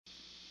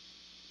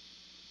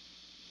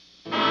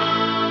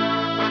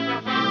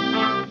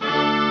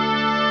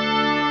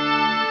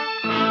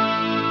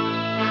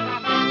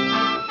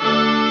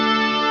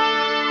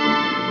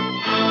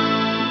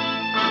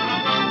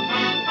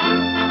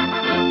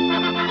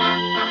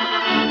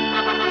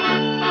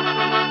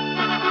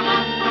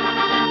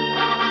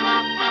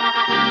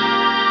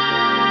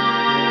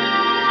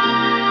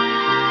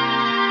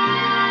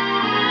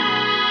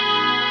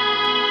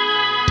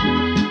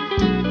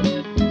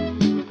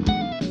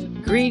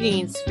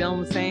Greetings,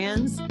 film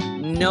fans.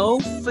 No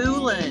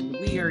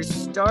foolin'. We are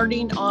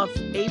starting off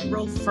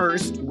April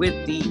 1st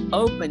with the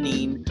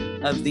opening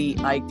of the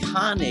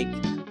iconic,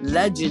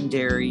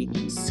 legendary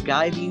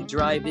Skyview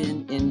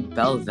Drive-In in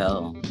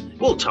Belleville.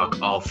 We'll talk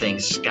all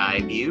things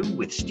Skyview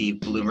with Steve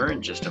Bloomer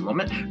in just a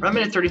moment. Around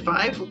minute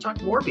 35, we'll talk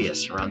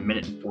Morbius. Around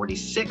minute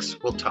 46,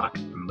 we'll talk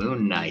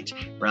Moon Knight.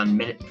 Around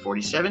minute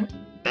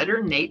 47,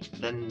 Better Nate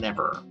Than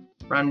Never.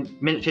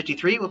 Around minute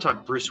 53, we'll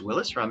talk Bruce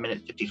Willis. Around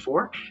minute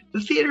 54, the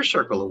Theater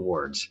Circle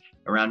Awards.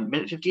 Around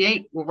minute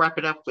 58, we'll wrap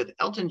it up with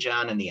Elton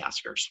John and the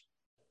Oscars.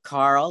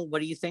 Carl,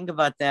 what do you think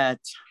about that?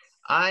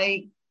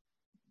 Actually,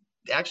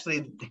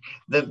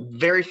 the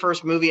very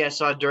first movie I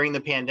saw during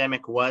the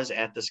pandemic was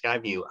at the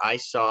Skyview. I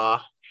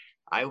saw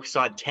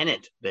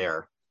Tenet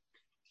there.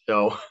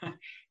 So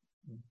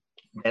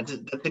that's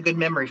a good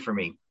memory for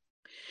me.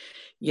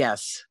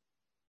 Yes.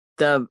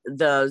 The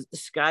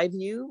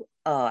Skyview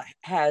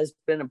has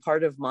been a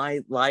part of my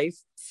life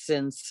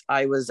since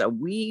I was a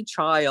wee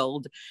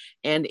child,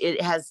 and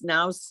it's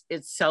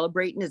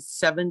celebrating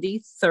its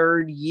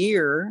 73rd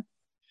year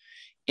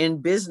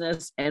in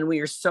business, and we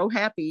are so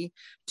happy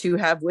to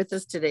have with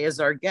us today as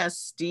our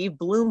guest Steve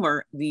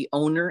Bloomer, the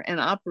owner and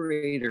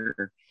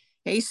operator.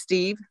 Hey,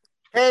 Steve.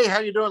 Hey, how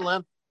you doing,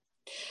 Lynn?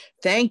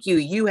 Thank you.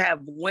 You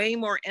have way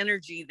more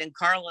energy than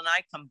Carl and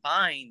I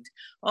combined.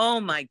 Oh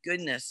my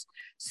goodness.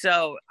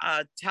 So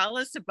tell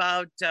us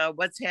about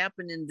what's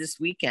happening this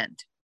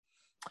weekend.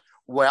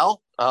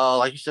 Well,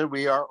 like you said,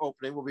 we'll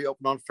be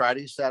open on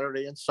Friday,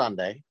 Saturday, and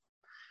Sunday.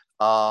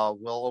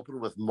 We'll open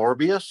with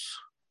Morbius,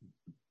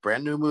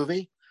 brand new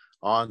movie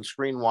on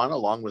Screen One,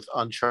 along with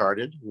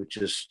Uncharted, which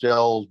is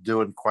still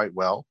doing quite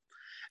well.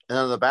 And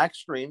on the back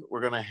screen,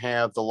 we're going to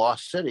have The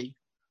Lost City,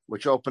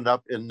 which opened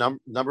up in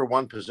number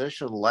one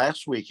position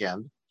last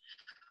weekend.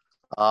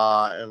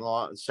 And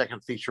the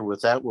second feature with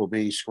that will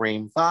be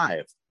Scream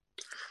 5.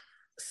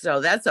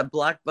 So that's a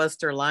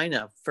blockbuster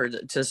lineup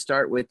to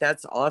start with.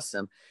 That's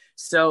awesome.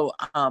 So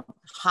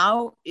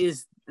how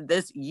is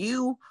this?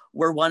 You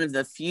were one of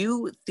the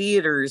few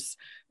theaters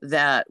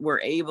that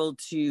were able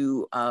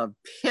to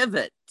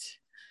pivot,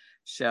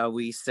 shall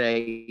we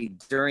say,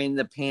 during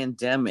the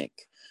pandemic.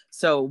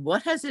 So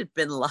what has it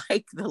been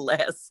like the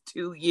last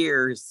 2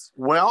 years?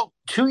 Well,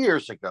 2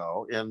 years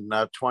ago in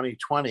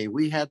 2020,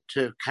 we had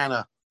to kind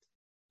of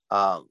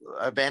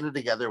banded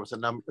together with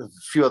a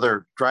few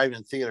other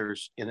drive-in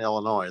theaters in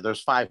Illinois.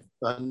 There's 9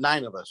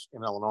 of us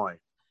in Illinois.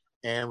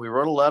 And we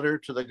wrote a letter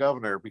to the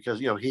governor because,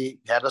 he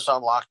had us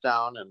on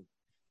lockdown and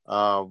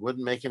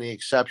wouldn't make any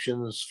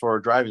exceptions for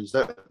drive-ins.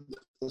 There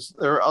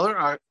are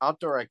other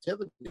outdoor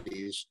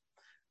activities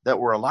that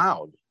were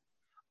allowed.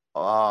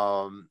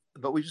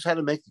 But we just had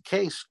to make the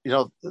case.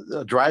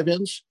 The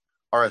drive-ins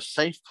are a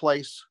safe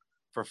place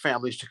for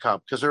families to come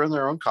because they're in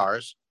their own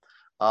cars.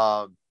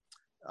 And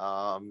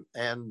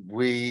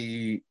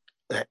we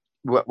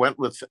went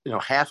with,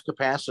 half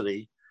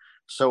capacity.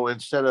 So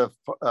instead of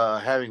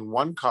having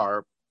one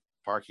car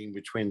parking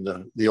between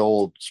the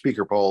old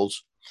speaker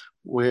poles,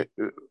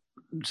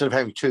 instead of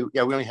having two, we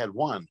only had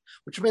one,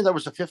 which meant there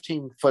was a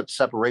 15-foot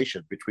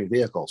separation between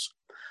vehicles.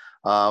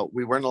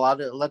 We weren't allowed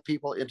to let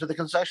people into the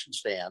concession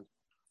stand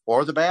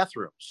or the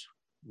bathrooms.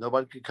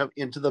 Nobody could come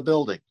into the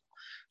building.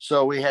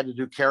 So we had to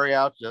do carry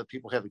out.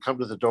 People had to come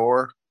to the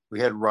door.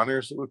 We had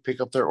runners that would pick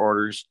up their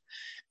orders.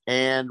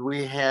 And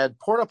we had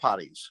porta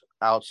potties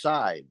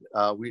outside.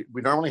 We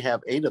normally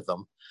have 8 of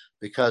them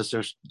because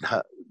there's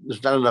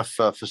not enough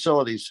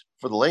facilities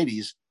for the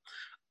ladies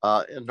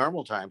in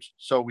normal times.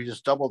 So we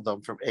just doubled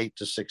them from 8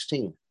 to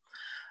 16.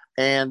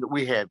 And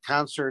we had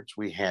concerts.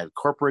 We had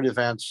corporate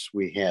events.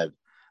 We had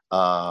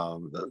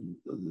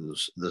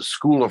the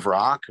School of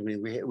Rock. I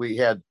mean, we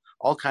had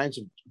all kinds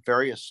of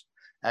various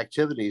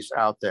activities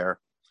out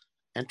there.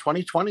 And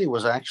 2020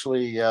 was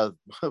actually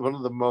one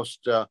of the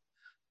most, one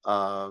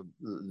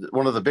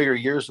of the bigger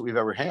years that we've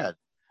ever had.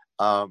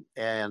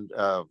 And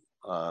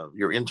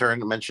your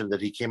intern mentioned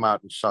that he came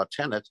out and saw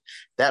Tenet.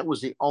 That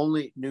was the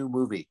only new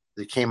movie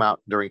that came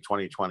out during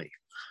 2020.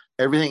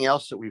 Everything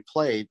else that we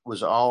played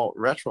was all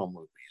retro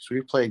movies.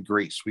 We played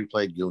Grease. We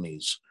played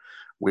Goonies.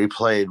 We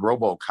played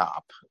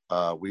RoboCop.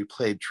 We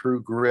played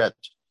True Grit.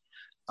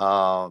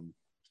 Didn't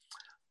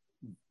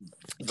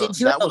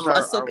you have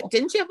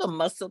a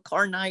muscle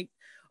car night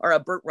or a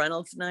Burt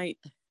Reynolds night?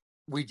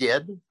 We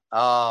did.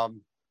 That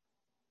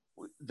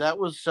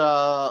was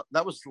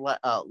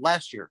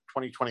last year,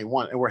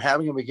 2021, and we're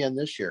having them again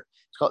this year.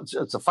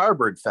 It's a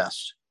Firebird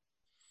Fest,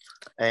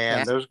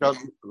 and there's got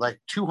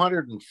like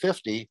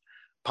 250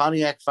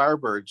 Pontiac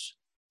Firebirds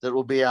that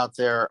will be out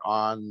there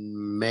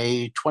on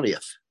May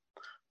 20th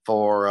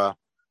for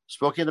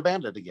Smokey and the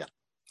Bandit again.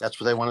 That's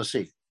what they want to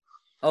see.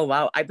 Oh,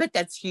 wow. I bet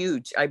that's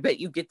huge. I bet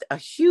you get a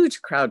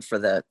huge crowd for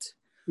that.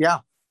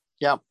 Yeah.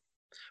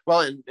 Well,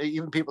 and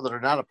even people that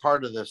are not a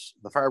part of the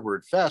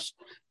Firebird Fest,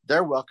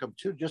 they're welcome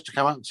too, just to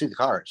come out and see the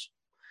cars.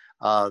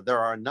 There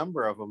are a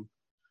number of them.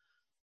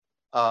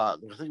 I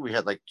think we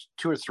had like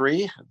 2 or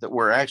 3 that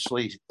were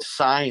actually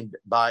signed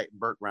by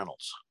Burt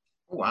Reynolds.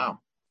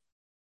 Wow.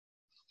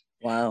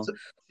 Wow.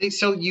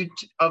 So you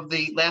of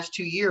the last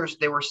 2 years,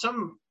 there were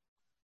some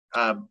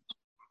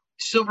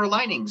silver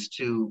linings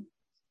to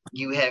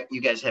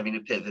you guys having to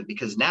pivot,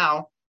 because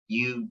now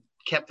you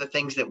kept the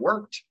things that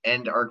worked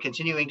and are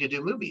continuing to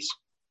do movies.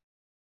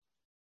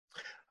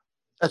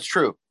 That's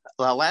true.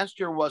 Last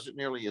year wasn't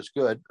nearly as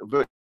good,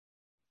 but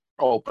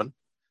open,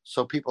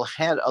 so people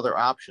had other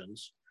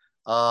options.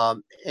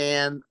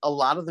 And a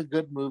lot of the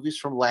good movies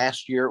from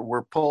last year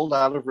were pulled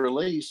out of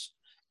release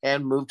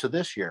and moved to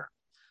this year.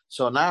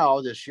 So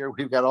now this year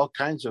we've got all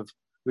kinds of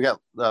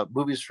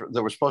movies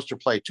that were supposed to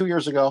play 2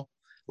 years ago,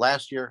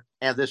 last year,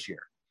 and this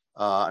year.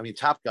 I mean,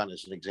 Top Gun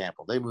is an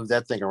example. They moved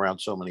that thing around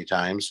so many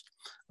times.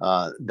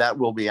 That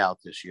will be out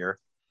this year.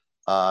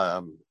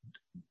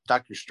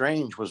 Doctor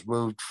Strange was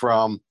moved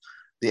from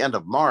the end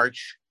of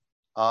March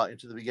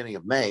into the beginning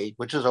of May,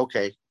 which is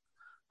okay.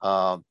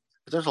 But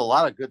there's a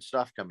lot of good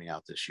stuff coming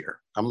out this year.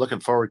 I'm looking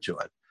forward to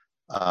it.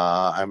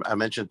 I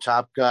mentioned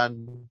Top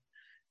Gun.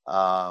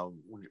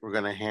 We're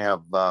going to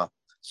have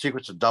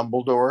Secrets of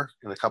Dumbledore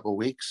in a couple of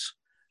weeks.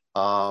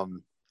 What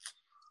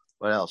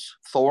else?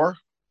 Thor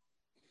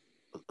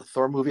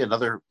movie,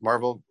 another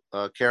Marvel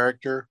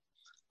character.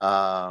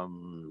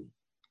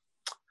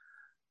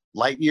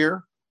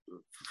 Lightyear.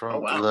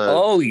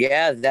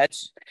 Yeah,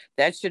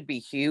 that should be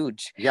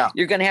huge. Yeah,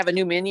 you're going to have a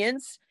new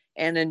Minions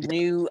and a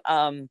new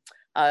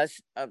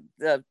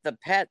the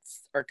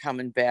pets are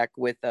coming back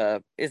with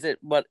is it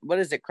what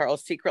is it, Carl?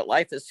 Secret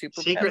Life of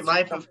Super Secret Pets?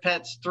 Life of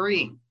Pets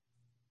 3.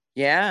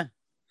 Yeah,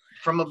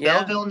 from a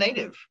Belleville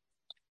native.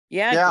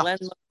 Yeah, Glenn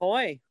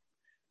McCoy.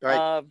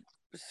 Right.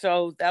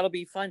 So that'll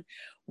be fun.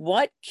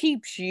 What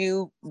keeps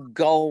you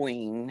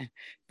going?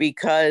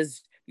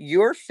 Because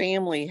your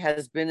family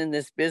has been in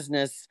this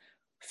business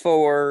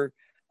for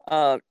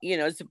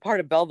it's a part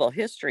of Belleville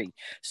history.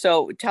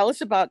 So tell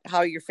us about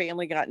how your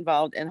family got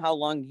involved and how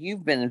long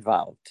you've been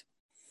involved.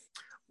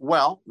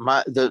 Well,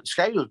 the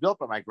Skyview was built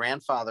by my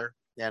grandfather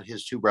and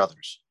his two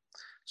brothers.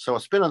 So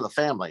it's been in the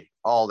family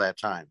all that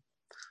time.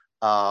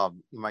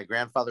 My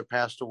grandfather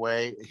passed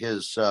away.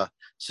 His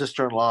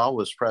sister-in-law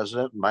was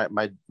president.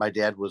 My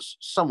dad was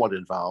somewhat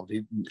involved.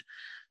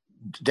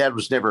 Dad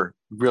was never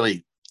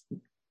really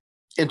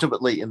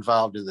intimately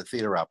involved in the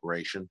theater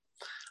operation.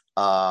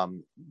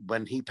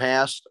 When he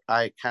passed,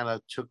 I kind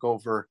of took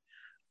over,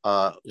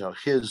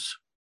 his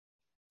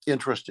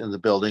interest in the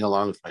building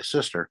along with my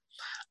sister,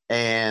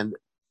 and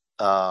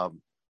I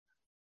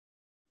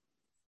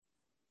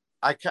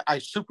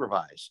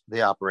supervised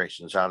the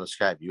operations out of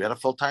Skyview. You had a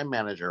full-time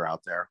manager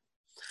out there,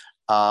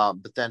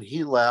 but then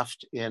he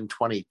left in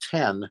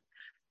 2010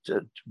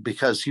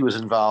 because he was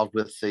involved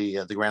with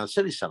the Granite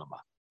City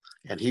Cinema,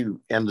 and he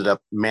ended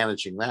up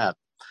managing that.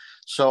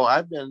 So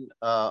I've been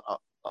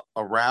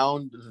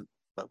around.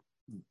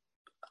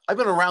 I've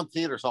been around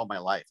theaters all my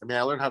life. I mean,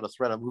 I learned how to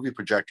thread a movie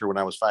projector when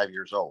I was 5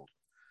 years old.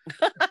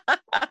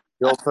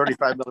 The old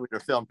 35 millimeter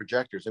film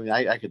projectors. I mean,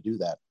 I could do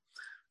that.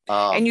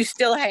 And you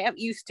still have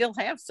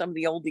some of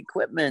the old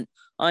equipment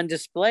on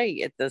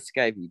display at the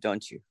Skyview,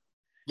 don't you?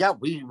 Yeah,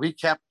 we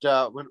kept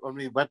when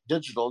we went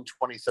digital in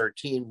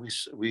 2013.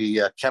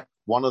 We kept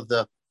one of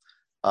the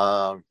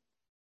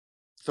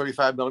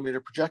 35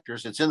 millimeter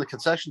projectors. It's in the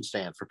concession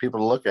stand for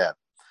people to look at.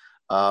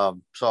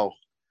 So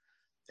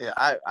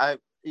I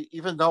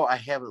even though I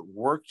haven't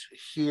worked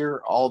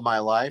here all my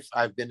life,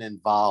 I've been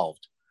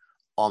involved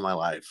all my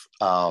life.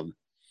 I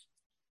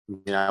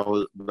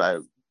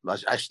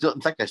still,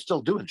 in fact, I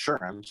still do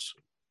insurance.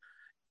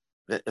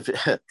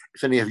 If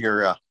any of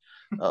your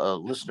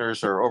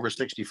listeners are over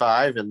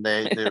 65 and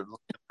they're looking to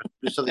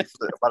do something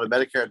about a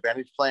Medicare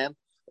Advantage plan,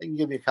 they can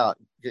get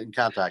in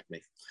contact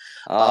me.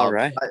 All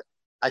right.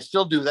 I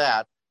still do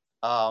that,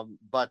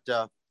 but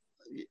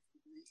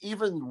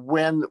even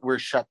when we're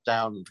shut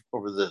down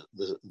over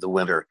the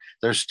winter,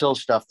 there's still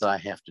stuff that I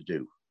have to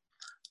do,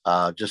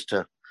 just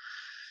to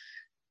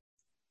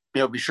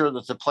be sure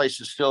that the place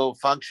is still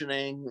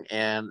functioning.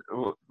 And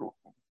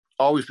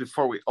always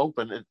before we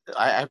open it,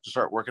 I have to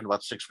start working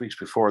about 6 weeks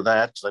before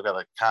that. So I've got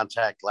to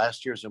contact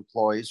last year's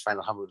employees, find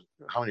out how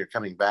many are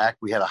coming back.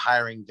 We had a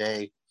hiring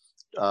day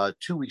 2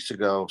 weeks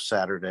ago,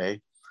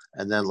 Saturday.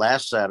 And then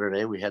last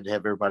Saturday, we had to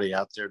have everybody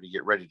out there to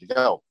get ready to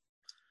go.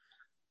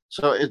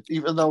 So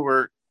even though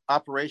our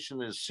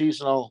operation is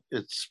seasonal,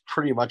 it's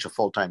pretty much a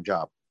full-time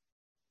job.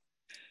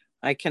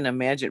 I can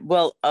imagine.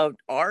 Well,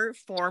 our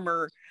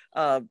former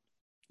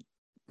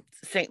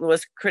St.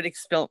 Louis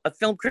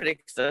Film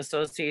Critics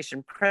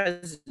Association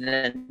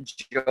president,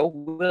 Joe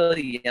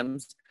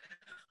Williams,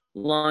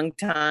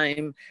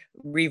 longtime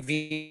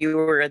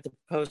reviewer at the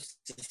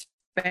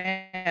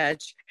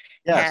Post-Dispatch,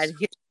 had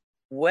his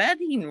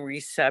wedding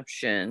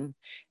reception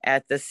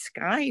at the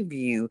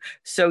Skyview.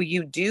 So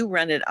you do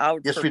rent it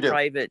out for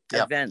private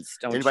events,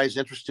 don't Anybody's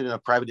interested in a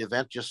private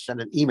event, just send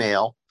an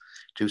email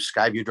to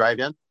Skyview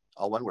Drive-In,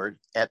 all one word,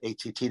 at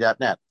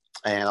att.net.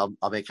 And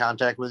I'll make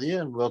contact with you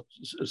and we'll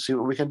see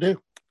what we can do.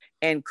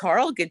 And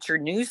Carl, get your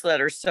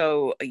newsletter.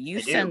 So you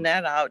send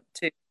that out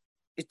to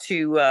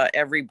to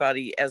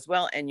everybody as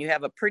well. And you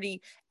have a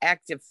pretty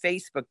active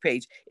Facebook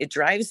page. It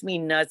drives me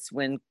nuts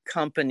when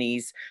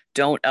companies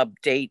don't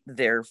update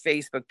their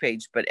Facebook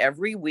page, but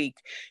every week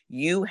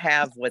you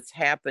have what's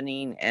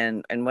happening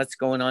and what's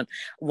going on.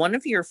 One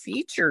of your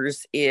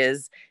features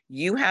is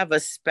you have a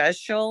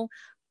special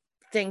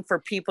thing for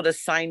people to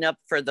sign up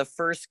for the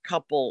first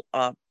couple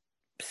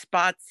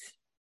spots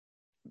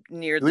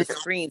near the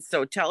screen.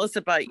 So tell us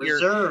about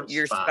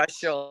your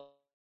special.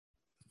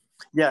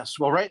 Yes,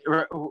 well, right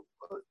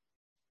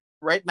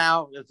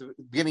now at the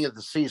beginning of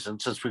the season,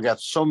 since we've got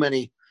so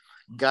many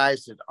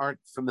guys that aren't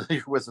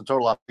familiar with the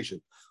total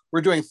operation,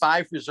 we're doing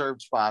 5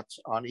 reserved spots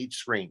on each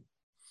screen.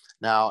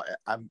 Now,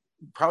 I'm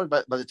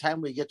probably by the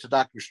time we get to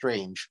Doctor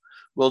Strange,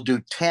 we'll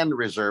do 10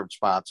 reserved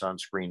spots on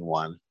screen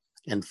 1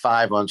 and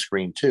 5 on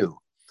screen 2.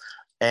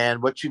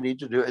 And what you need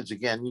to do is,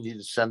 again, you need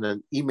to send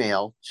an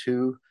email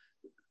to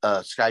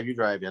Skyview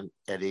Drive-In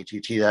at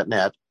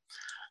att.net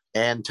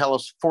and tell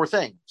us 4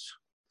 things.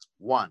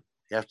 1,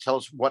 you have to tell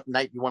us what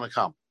night you want to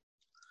come.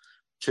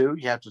 2,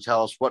 you have to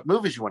tell us what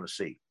movies you want to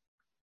see.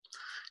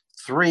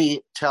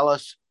 3, tell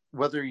us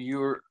whether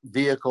your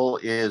vehicle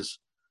is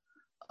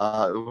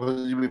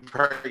will you be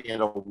parking in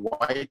a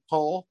white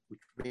pole,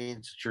 which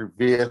means that your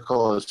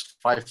vehicle is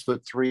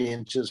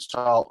 5'3"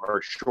 tall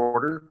or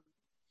shorter,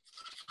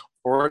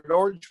 or an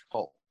orange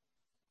pole,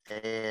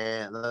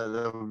 and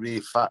that would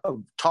be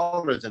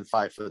taller than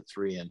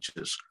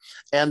 5'3".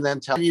 And then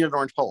tell you an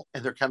orange pole,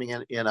 and they're coming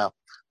in a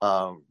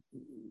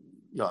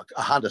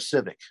Honda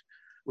Civic,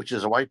 which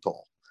is a white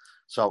pole.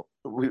 So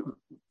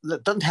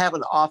that doesn't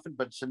happen often,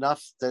 but it's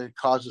enough that it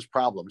causes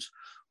problems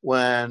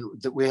when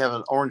we have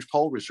an orange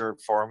pole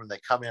reserved for them and they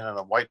come in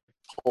a white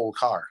pole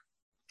car.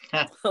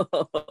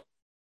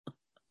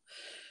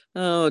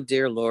 Oh,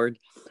 dear Lord.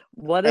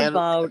 What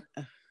about...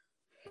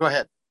 Go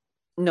ahead.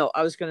 No,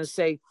 I was going to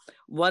say,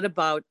 what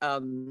about I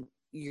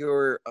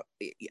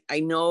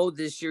know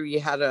this year you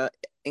had to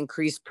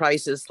increase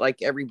prices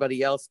like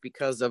everybody else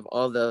because of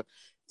all the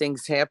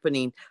things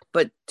happening,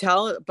 but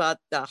tell about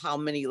how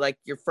many, like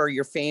for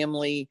your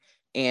family,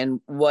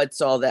 and what's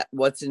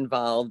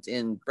involved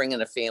in bringing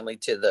a family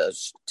to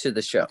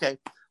the show. Okay.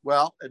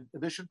 Well,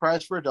 admission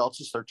price for adults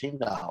is $13.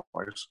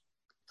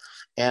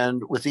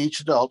 And with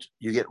each adult,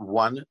 you get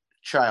 1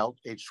 child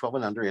age 12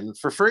 and under in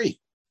for free.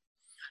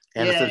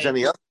 And if there's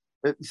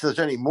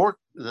any more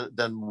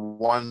than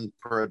 1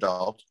 per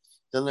adult,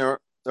 then they're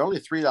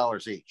only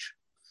 $3 each.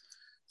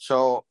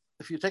 So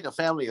if you take a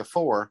family of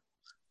 4,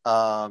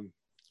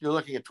 you're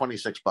looking at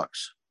 $26.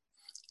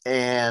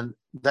 And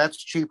that's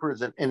cheaper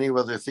than any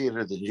other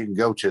theater that you can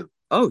go to.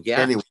 Oh, yeah.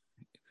 Anyway.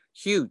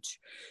 Huge.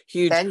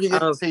 And you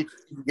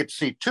get to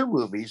see 2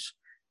 movies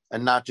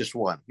and not just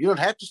 1. You don't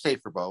have to stay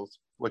for both,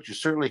 but you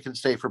certainly can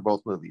stay for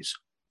both movies.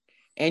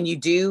 And you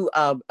do,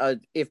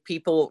 if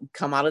people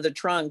come out of the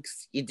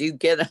trunks, you do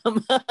get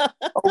them.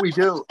 Oh, we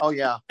do. Oh,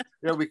 yeah.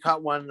 We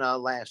caught one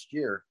last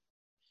year,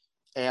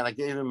 and I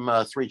gave him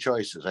 3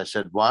 choices. I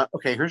said, "One,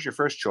 okay, here's your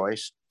first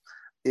choice,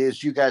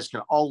 is you guys can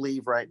all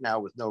leave right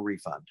now with no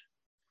refund.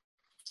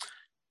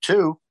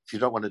 2, if you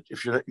don't want to,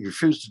 if you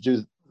refuse to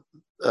do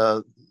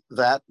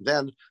that,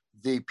 then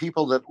the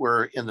people that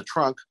were in the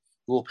trunk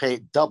will pay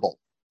double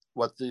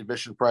what the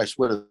admission price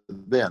would have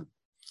been.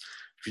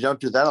 If you don't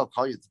do that, I'll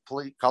call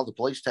the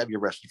police to have you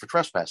arrested for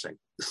trespassing."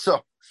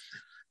 So,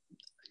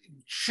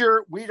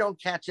 sure, we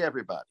don't catch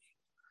everybody,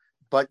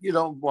 but you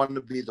don't want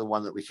to be the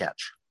one that we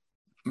catch.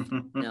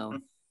 No.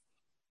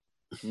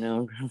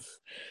 You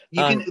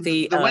can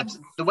the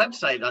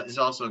website is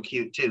also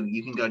cute too.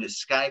 You can go to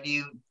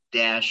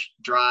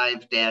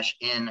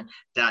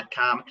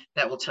skyview-drive-in.com.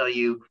 That will tell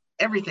you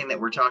everything that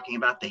we're talking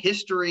about, the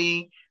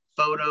history,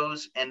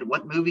 photos, and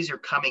what movies are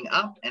coming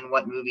up and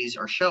what movies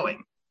are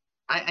showing.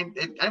 I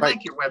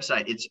like your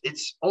website.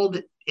 It's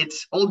old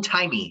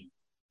timey.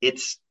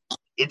 It's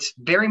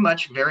very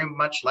much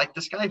like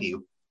the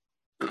Skyview.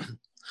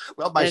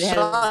 Well, my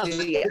son.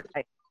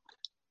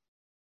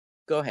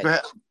 Go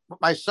ahead.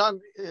 My son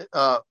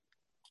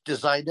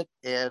designed it,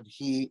 and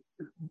he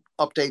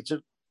updates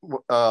it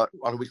on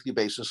a weekly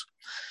basis.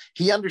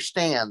 He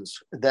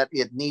understands that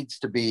it needs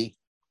to be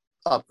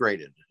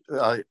upgraded.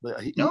 I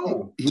like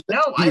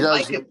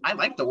it. I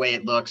like the way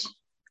it looks.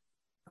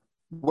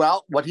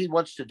 Well, what he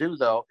wants to do,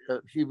 though,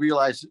 he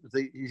realized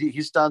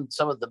he's done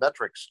some of the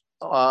metrics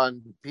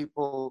on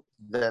people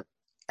that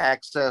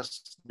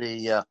access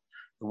the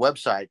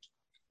website,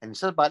 and he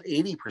said about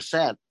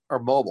 80% are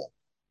mobile.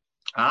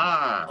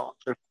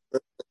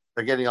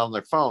 They're getting on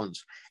their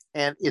phones,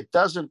 and it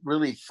doesn't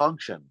really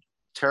function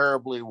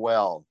terribly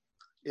well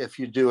if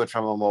you do it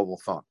from a mobile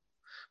phone.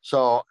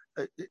 So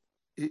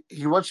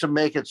he wants to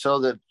make it so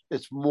that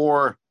it's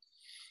more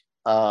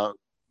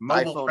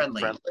mobile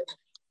friendly.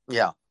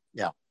 Yeah.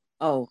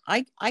 Oh,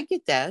 I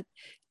get that.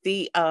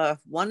 The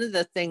one of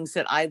the things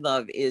that I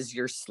love is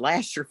your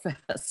Slasher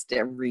Fest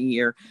every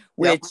year,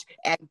 which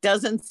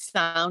doesn't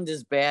sound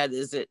as bad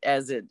as it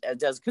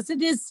does, because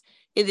it is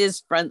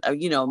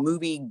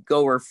movie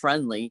goer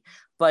friendly,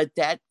 but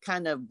that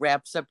kind of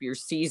wraps up your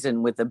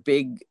season with a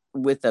big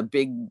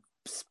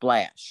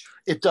splash.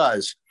 It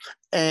does.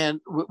 And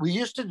we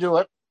used to do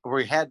it, or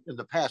we had in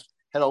the past,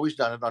 had always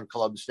done it on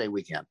Columbus Day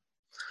weekend.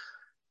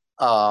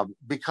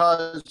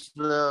 Because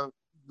the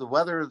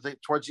weather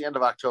towards the end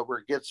of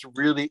October gets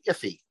really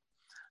iffy.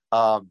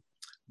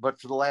 But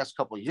for the last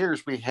couple of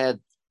years, we had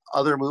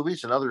other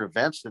movies and other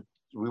events that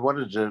we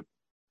wanted to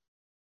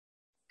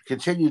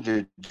continue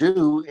to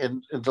do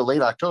into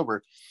late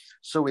October.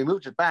 So we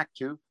moved it back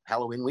to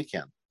Halloween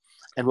weekend.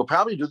 And we'll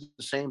probably do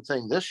the same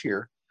thing this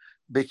year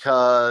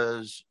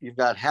because you've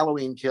got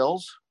Halloween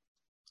Kills.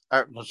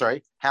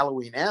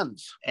 Halloween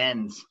Ends.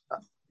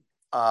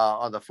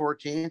 On the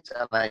 14th.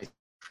 And I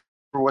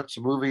what's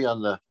the movie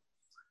on the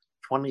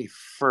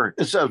 21st?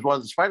 It's one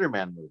of the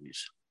Spider-Man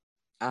movies.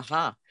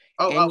 Uh-huh.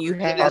 And you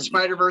had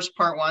Spider-Verse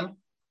Part 1?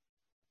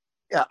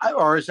 Yeah,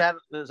 or does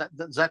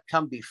that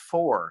come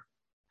before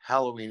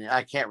Halloween?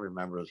 I can't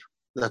remember.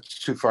 That's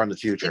too far in the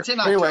future. It's in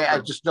October. Anyway, I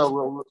just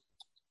know.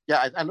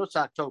 Yeah, I know it's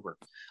October.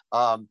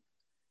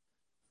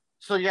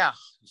 So yeah,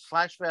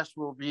 Slash Fest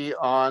will be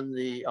on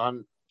the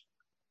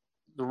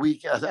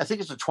week. I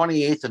think it's the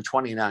 28th and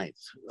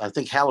 29th. I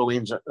think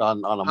Halloween's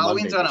on a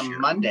Halloween's Monday. On a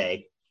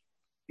Monday.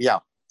 Yeah.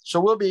 So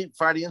we'll be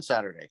Friday and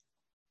Saturday.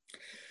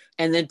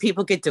 And then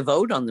people get to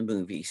vote on the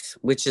movies,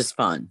 which is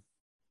fun.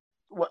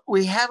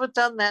 We haven't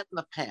done that in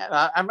the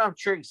past. I'm not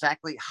sure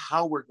exactly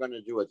how we're going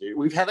to do it.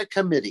 We've had a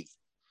committee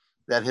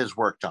that has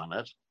worked on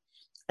it,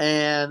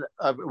 and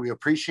we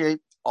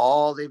appreciate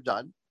all they've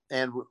done.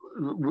 And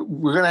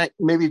we're going to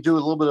maybe do a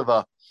little bit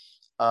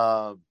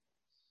of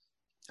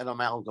an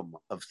amalgam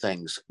of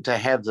things to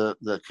have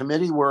the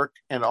committee work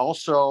and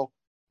also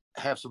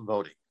have some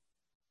voting.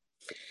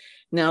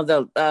 Now,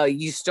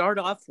 you start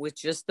off with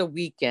just the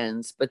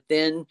weekends, but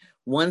then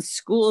once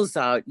school's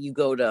out, you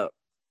go to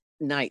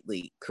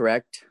nightly,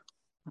 correct?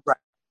 Right.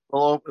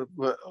 Well,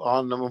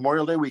 on the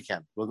Memorial Day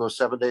weekend, we'll go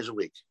 7 days a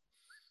week.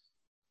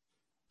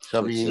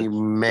 So it'll be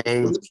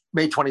May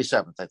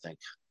 27th, I think.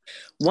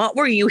 What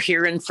were you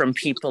hearing from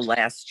people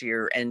last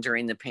year and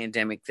during the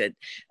pandemic that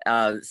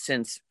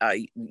since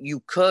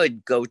you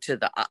could go to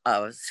the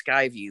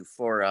Skyview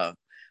for a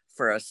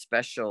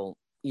special,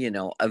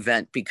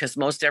 event, because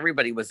most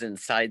everybody was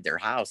inside their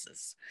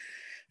houses.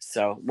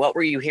 So what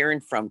were you hearing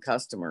from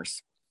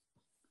customers?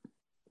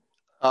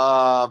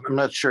 I'm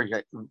not sure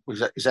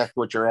exactly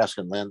what you're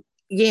asking, Lynn.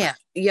 Yeah.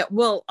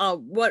 Well,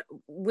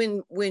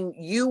 when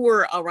you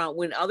were around,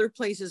 when other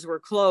places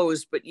were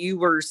closed, but you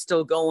were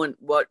still going,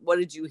 what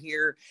did you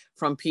hear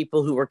from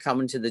people who were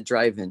coming to the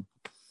drive-in?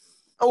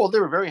 Oh, well, they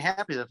were very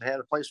happy that they had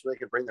a place where they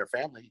could bring their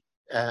family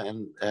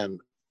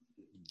and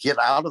get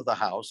out of the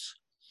house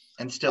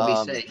and still be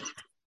safe.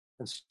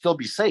 And still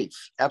be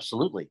safe.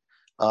 Absolutely.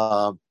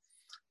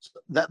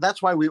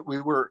 That's why we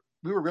were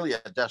really a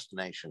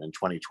destination in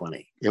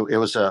 2020. It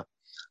was a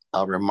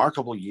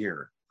remarkable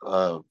year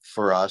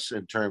for us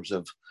in terms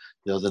of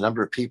the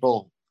number of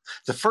people.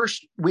 The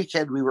first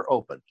weekend we were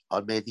open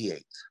on May the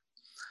 8th.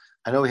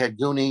 I know we had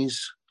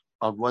Goonies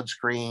on one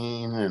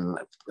screen, and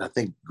I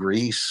think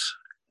Grease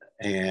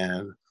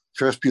and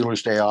Ferris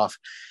Bueller's Day Off.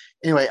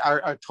 Anyway,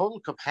 our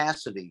total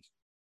capacity,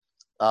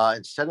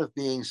 instead of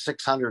being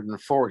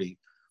 640,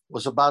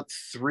 was about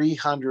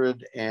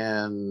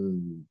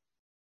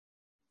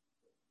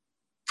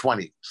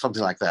 320,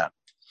 something like that.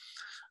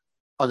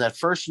 On that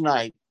first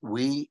night,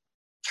 we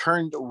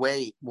turned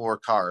away more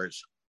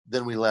cars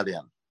than we let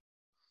in.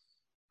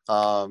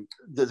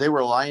 They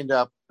were lined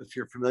up. If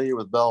you're familiar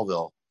with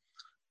Belleville,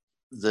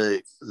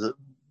 the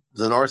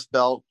North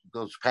Bell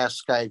goes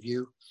past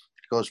Skyview,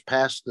 goes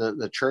past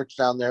the church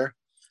down there,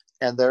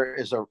 and there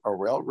is a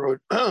railroad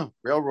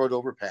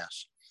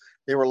overpass.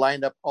 They were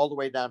lined up all the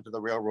way down to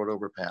the railroad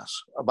overpass,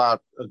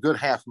 about a good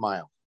half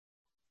mile.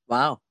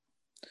 Wow.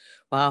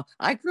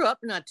 I grew up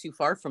not too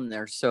far from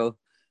there, so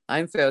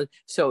I'm fair.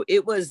 So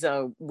it was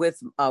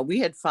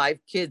we had 5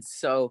 kids,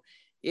 so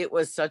it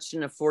was such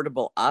an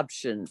affordable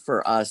option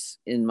for us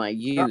in my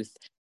youth.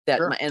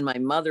 And my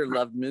mother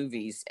loved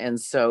movies, and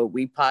so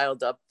we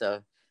piled up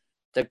the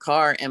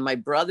car, and my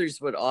brothers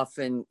would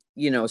often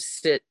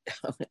sit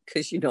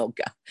because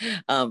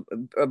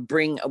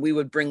we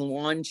would bring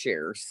lawn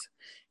chairs,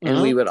 and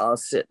we would all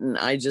sit, and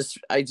I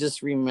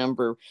just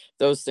remember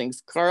those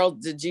things. Carl,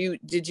 did you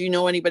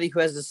know anybody who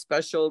has a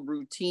special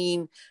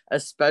routine, a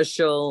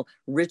special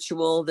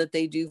ritual that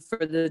they do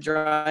for the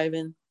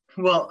drive-in?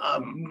 Well,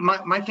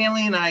 my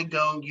family and I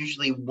go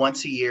usually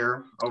once a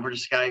year over to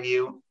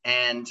Skyview,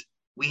 and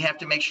we have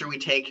to make sure we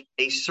take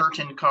a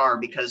certain car,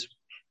 because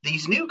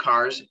these new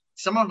cars,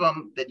 some of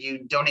them that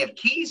you don't have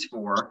keys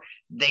for,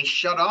 they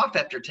shut off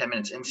after 10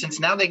 minutes. And since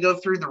now they go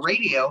through the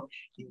radio,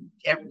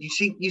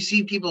 you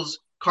see people's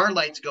car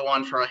lights go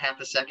on for a half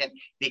a second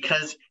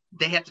because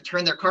they have to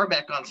turn their car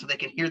back on so they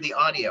can hear the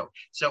audio.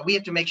 So we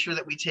have to make sure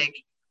that we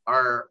take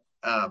our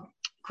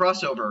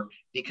crossover,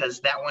 because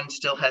that one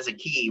still has a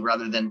key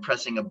rather than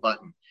pressing a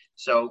button.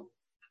 So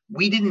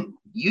we didn't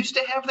used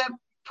to have that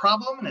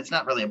problem, and it's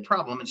not really a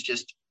problem. It's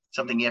just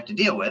something you have to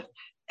deal with.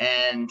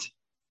 And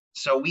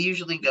so we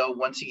usually go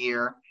once a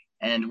year,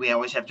 and we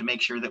always have to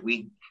make sure that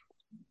we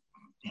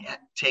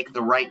take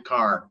the right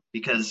car,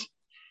 because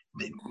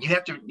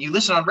you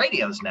listen on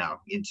radios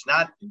now. It's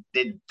not,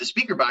 the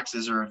speaker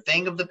boxes are a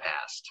thing of the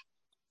past.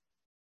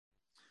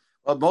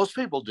 Well, most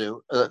people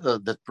do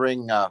that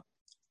bring, of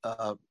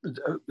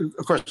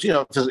course,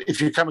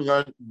 if you're coming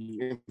on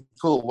in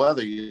cool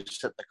weather, you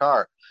sit in the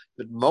car.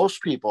 But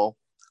most people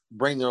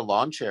bring their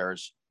lawn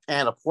chairs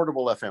and a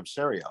portable FM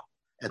stereo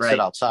and sit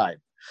outside.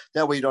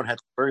 That way you don't have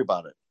to worry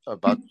about it,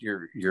 about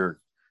your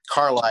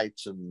car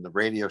lights and the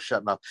radio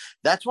shutting off.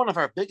 That's one of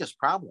our biggest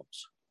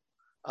problems.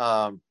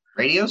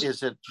 Radios? Is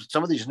that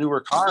some of these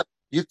newer cars,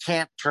 you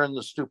can't turn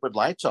the stupid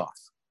lights off.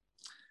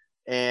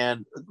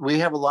 And we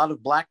have a lot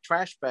of black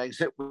trash bags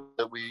that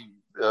we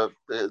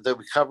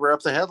cover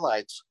up the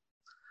headlights.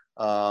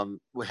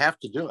 We have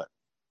to do it.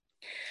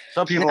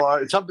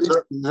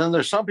 Then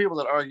there's some people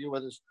that argue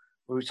with us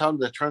when we tell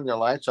them to turn their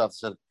lights off.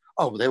 Said,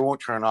 "Oh, they won't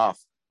turn off.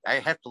 I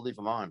have to leave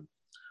them on."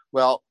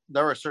 Well,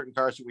 there are certain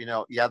cars that we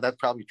know, yeah, that's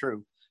probably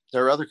true.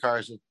 There are other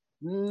cars that,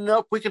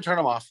 nope, we can turn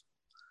them off.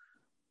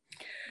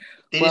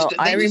 They just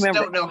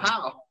don't know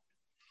how.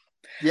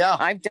 Yeah,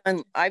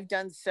 I've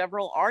done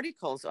several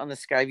articles on the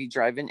Skyview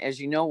Drive-In. As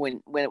you know,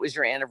 when it was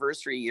your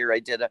anniversary year, I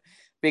did a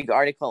big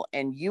article,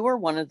 and you are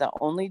one of the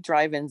only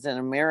drive-ins in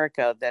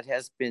America that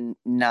has been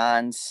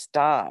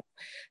nonstop.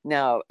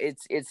 Now,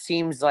 it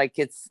seems like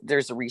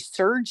there's a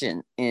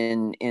resurgence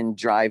in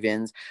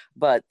drive-ins,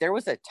 but there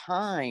was a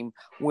time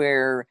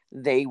where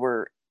they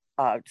were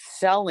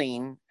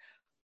selling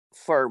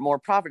for more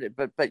profit.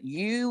 But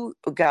you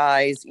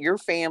guys, your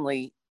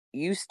family,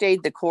 you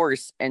stayed the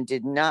course and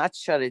did not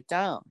shut it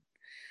down.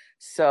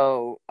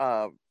 So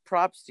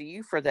props to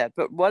you for that.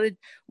 But what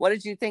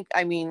did you think?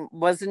 I mean,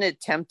 wasn't it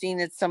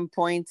tempting at some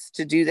points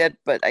to do that?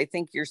 But I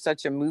think you're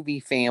such a movie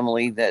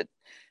family that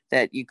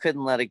you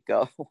couldn't let it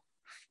go.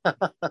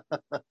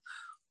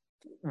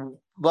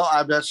 Well,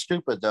 I'm not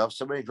stupid though. If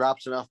somebody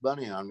drops enough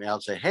money on me,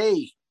 I'll say,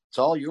 "Hey, it's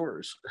all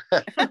yours."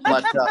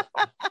 But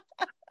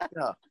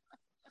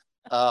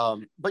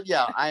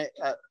yeah,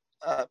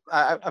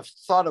 I've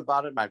thought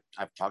about it.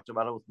 I've talked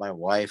about it with my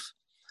wife.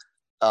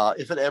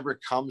 If it ever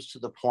comes to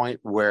the point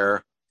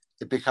where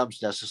it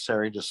becomes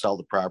necessary to sell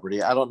the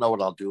property, I don't know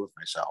what I'll do with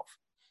myself.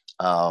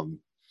 I'll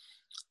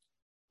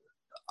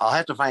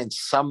have to find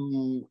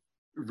some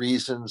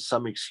reason,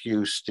 some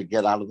excuse to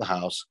get out of the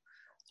house.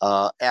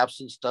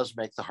 Absence does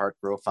make the heart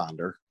grow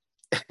fonder.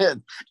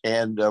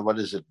 and what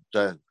is it?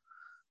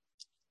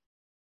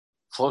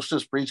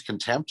 Closeness breeds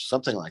contempt,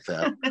 something like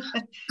that.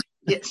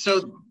 Yeah,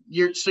 so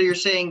you're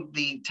saying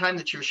the time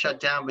that you're shut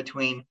down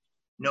between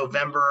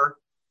November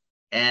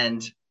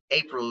and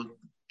April,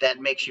 that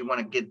makes you want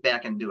to get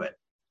back and do it.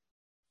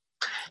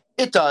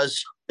 It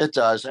does.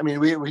 I mean,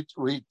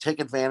 we take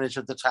advantage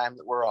of the time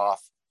that we're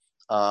off.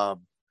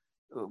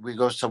 We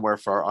go somewhere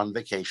on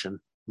vacation.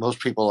 Most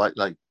people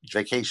like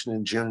vacation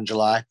in June and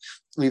July.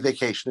 We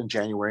vacation in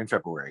January and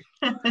February.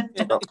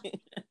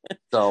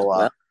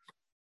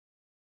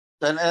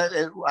 And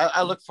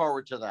I look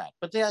forward to that.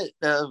 But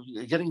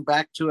getting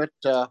back to it,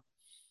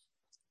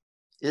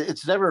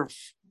 it's never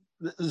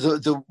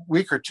the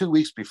week or 2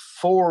 weeks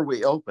before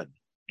we open.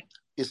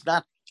 It's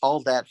not all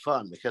that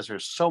fun because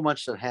there's so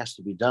much that has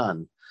to be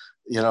done.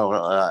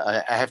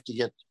 I have to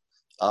get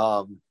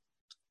the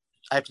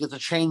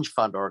change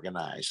fund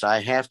organized.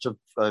 I have to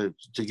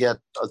get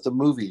the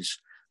movies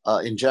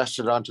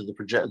ingested onto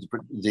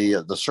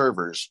the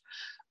servers.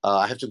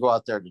 I have to go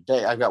out there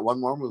today. I've got one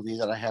more movie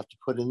that I have to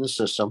put in the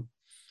system.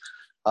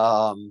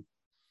 And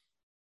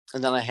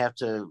then I have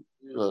to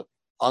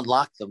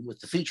unlock them with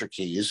the feature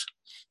keys.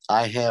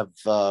 I have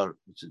to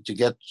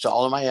get to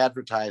all of my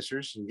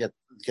advertisers and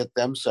get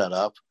them set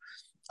up.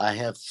 I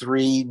have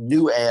 3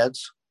 new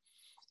ads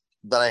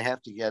that I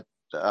have to get.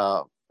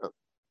 I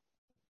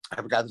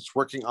have a guy that's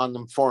working on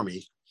them for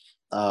me.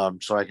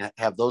 So I can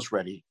have those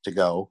ready to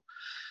go.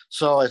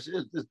 So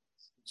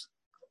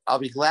I'll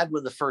be glad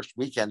when the first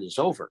weekend is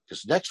over,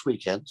 because next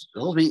week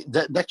will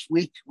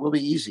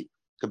be easy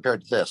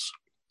compared to this.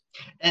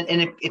 And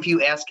if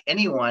you ask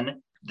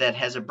anyone that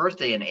has a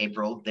birthday in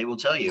April, they will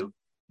tell you,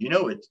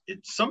 it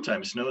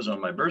sometimes snows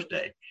on my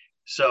birthday.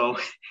 So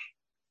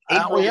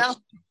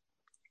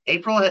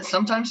April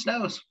sometimes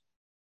snows.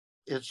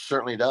 It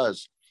certainly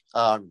does.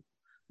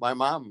 My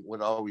mom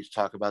would always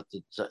talk about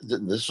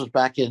this was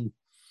back in,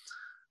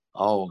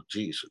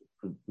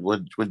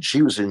 when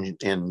she was in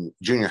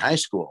junior high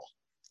school.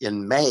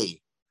 In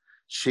May,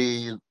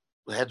 she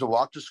had to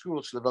walk to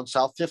school. She lived on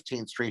South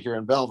 15th Street here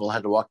in Belleville,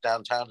 had to walk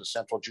downtown to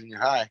Central Junior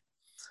High.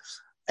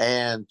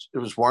 And it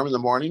was warm in the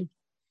morning,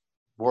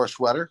 wore a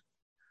sweater.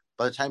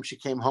 By the time she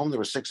came home, there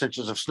was 6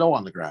 inches of snow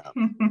on the ground.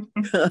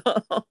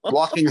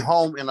 Walking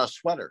home in a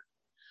sweater.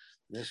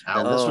 This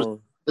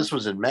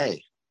was in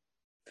May.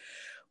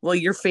 Well,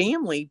 your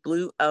family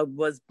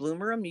was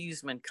Bloomer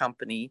Amusement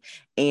Company,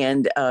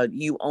 and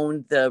you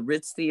owned the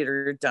Ritz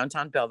Theater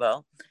downtown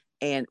Belleville,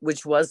 and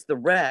which was the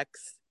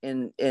Rex,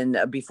 in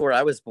before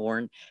I was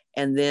born,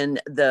 and then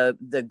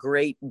the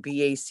great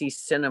BAC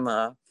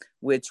Cinema,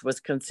 which was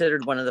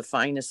considered one of the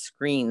finest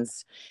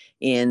screens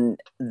in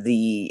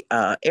the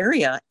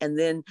area, and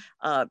then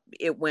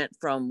it went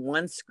from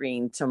one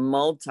screen to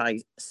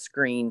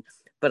multi-screen.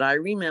 But I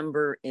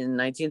remember in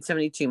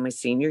 1972, my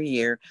senior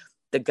year,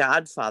 The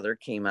Godfather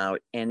came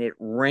out, and it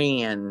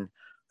ran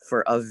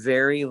for a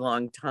very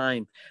long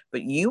time.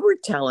 But you were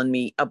telling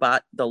me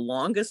about the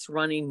longest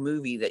running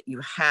movie that you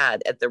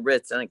had at the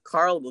Ritz, and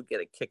Carl will get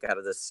a kick out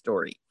of this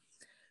story.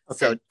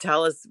 Okay. So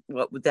tell us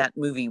what that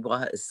movie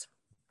was.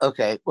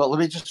 Okay. Well, let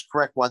me just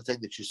correct one thing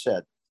that you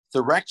said.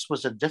 The Rex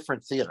was a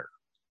different theater.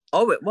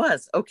 Oh, it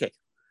was? Okay.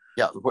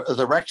 Yeah.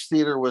 The Rex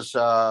Theater was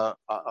on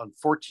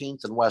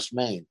 14th and West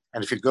Main.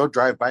 And if you go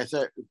drive by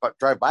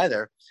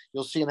there,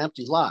 you'll see an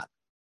empty lot.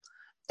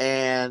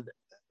 And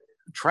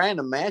try and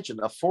imagine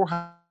a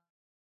 400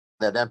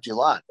 that empty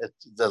lot.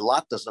 The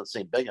lot doesn't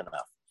seem big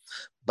enough.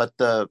 But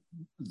the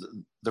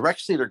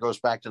Rex Theater goes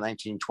back to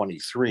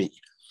 1923.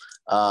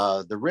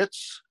 The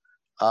Ritz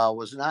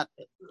was not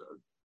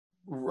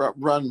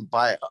run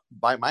by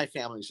my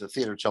family as a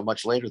theater until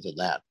much later than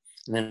that.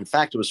 And in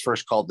fact, it was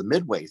first called the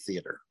Midway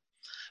Theater.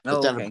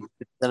 But then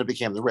it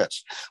became the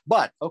Ritz.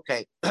 But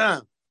okay,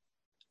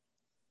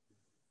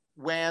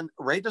 when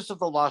Raiders of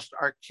the Lost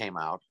Ark came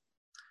out,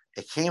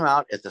 it came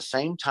out at the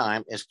same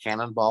time as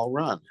Cannonball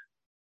Run.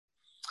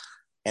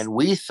 And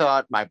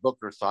my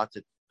booker thought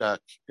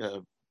that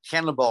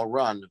Cannonball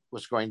Run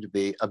was going to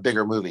be a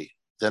bigger movie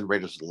than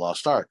Raiders of the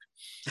Lost Ark.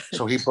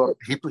 So he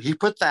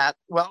put that,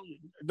 well,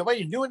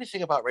 nobody knew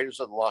anything about Raiders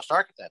of the Lost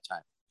Ark at that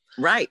time.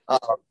 Right.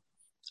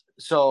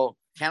 So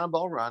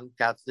Cannonball Run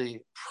got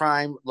the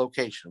prime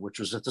location, which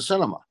was at the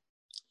cinema.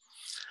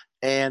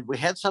 And we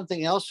had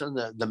something else in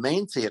the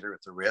main theater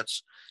at the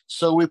Ritz.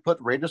 So we put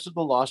Raiders of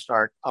the Lost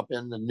Ark up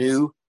in the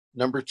new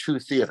number 2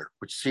 theater,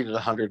 which seated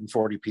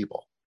 140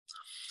 people.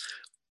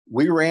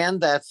 We ran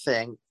that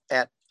thing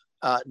at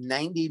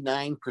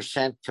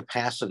 99%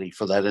 capacity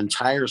for that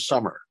entire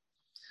summer.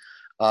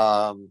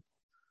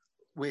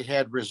 We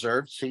had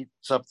reserved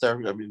seats up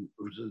there. I mean,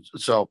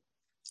 so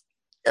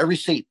every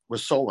seat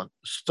was sold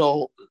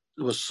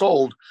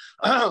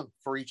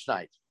for each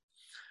night.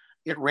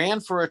 It ran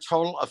for a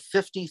total of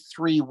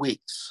 53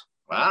 weeks.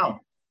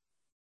 Wow.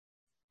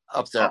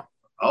 Up there.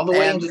 All the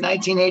way into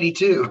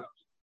 1982.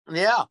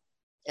 Yeah.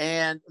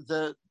 And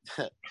the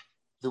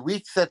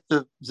week that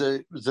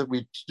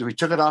we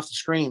took it off the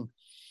screen,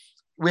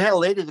 we had a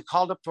lady that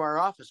called up to our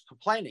office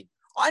complaining,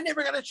 I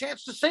never got a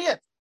chance to see it.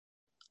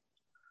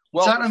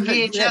 Well, it's on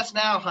VHS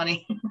now,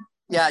 honey.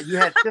 Yeah, you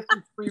had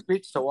 53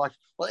 weeks to watch.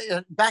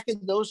 Well, back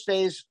in those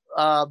days,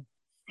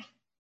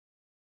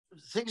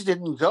 things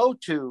didn't go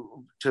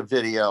to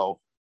video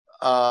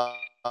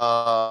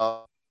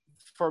for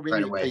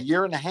maybe a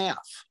year and a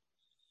half.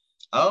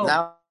 Oh.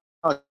 Now,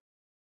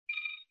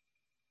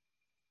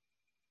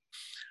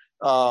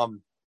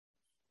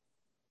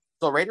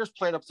 the Raiders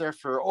played up there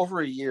for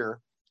over a year.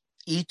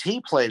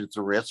 E.T. played at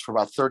the Ritz for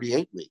about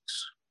 38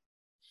 weeks.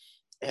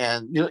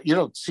 And you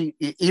don't see,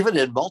 even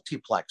in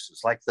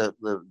multiplexes like the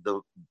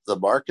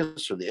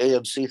Marcus or the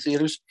AMC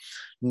theaters,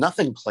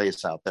 nothing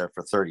plays out there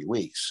for 30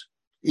 weeks.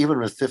 Even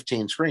with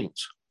 15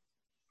 screens.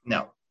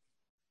 No.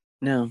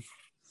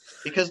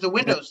 Because the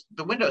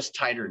window's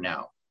tighter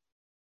now.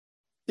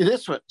 It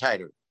is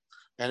tighter.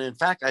 And in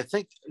fact, I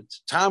think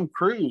Tom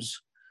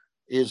Cruise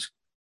is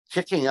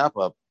kicking up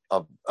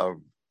a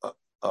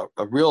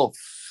real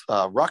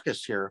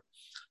ruckus here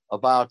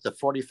about the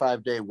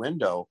 45-day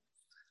window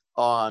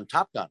on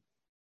Top Gun.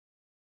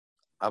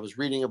 I was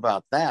reading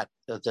about that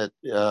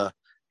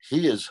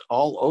he is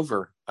all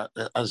over.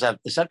 Is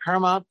that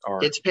Paramount?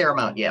 Or it's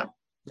Paramount, yeah.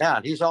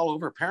 Yeah, he's all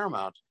over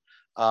Paramount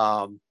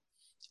about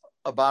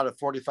a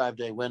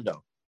 45-day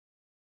window.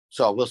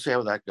 So we'll see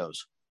how that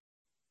goes.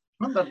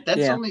 Well, but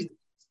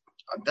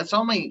that's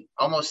only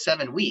almost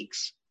 7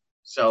 weeks.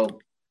 So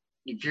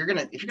if you're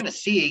gonna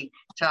see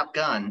Top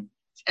Gun,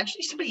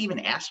 actually somebody even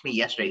asked me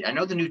yesterday. I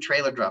know the new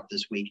trailer dropped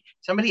this week.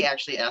 Somebody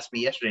actually asked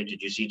me yesterday,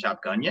 "Did you see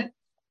Top Gun yet?"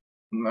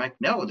 I'm like,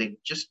 "No, they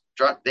just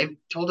dropped. They've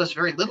told us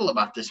very little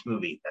about this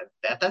movie.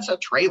 That's a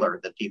trailer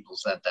that people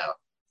sent out."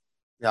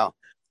 Yeah.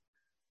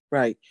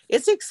 Right.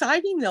 It's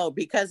exciting though,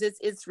 because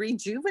it's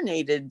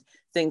rejuvenated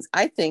things.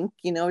 I think,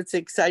 it's an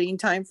exciting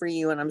time for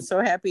you. And I'm so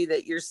happy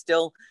that you're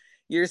still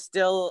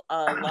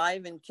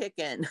alive and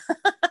kicking.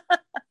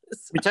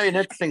 Let me tell you an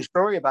interesting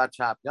story about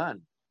Top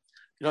Gun.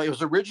 It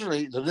was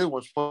originally, the new one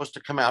was supposed to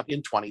come out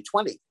in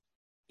 2020.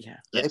 Yeah.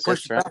 They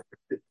pushed it back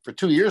for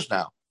 2 years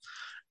now.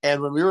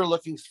 And when we were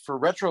looking for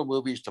retro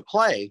movies to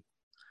play,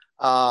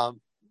 that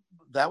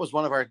was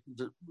one of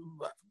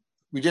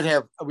we did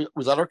have, we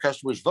let our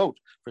customers vote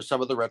for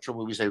some of the retro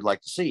movies they'd like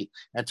to see.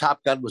 And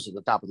Top Gun was at the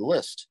top of the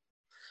list.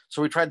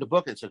 So we tried to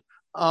book it and said,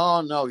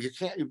 oh, no, you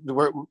can't.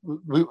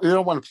 We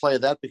don't want to play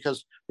that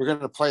because we're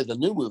going to play the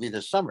new movie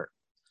this summer.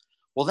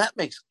 Well, that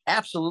makes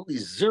absolutely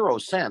zero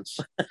sense.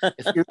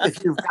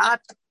 If you've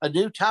got a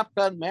new Top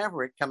Gun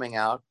Maverick coming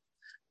out,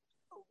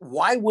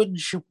 why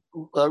wouldn't you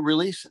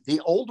release the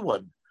old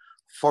one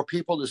for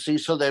people to see,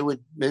 so they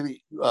would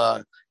maybe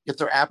get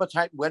their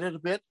appetite whetted a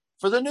bit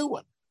for the new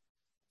one.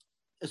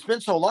 It's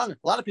been so long. A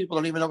lot of people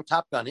don't even know what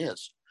Top Gun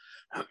is.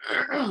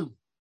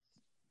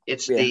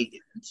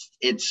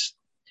 It's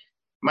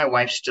my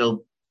wife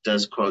still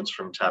does quotes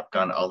from Top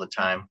Gun all the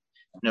time.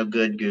 No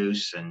Good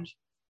Goose and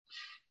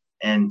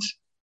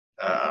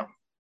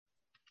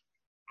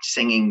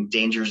singing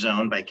Danger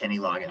Zone by Kenny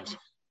Loggins.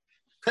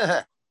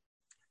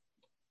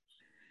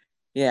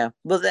 Yeah,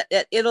 well,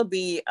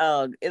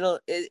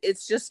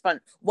 it's just fun.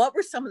 What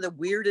were some of the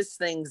weirdest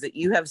things that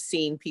you have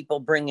seen people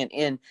bringing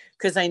in?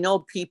 Because I know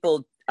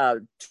people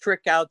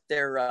trick out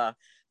their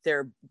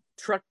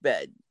truck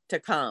bed to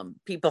come.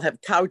 People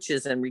have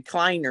couches and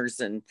recliners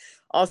and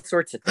all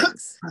sorts of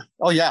things.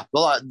 Oh yeah,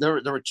 well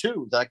there were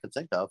two that I could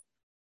think of,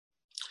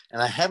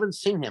 and I haven't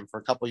seen him for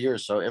a couple of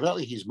years, so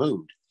evidently he's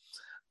moved.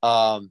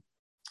 In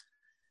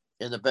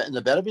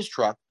the bed of his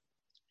truck,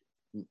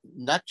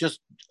 not just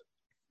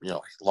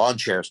lawn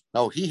chairs.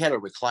 No, he had a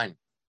recliner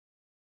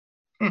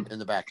in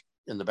the back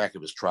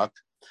of his truck.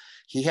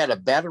 He had a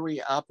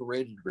battery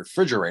operated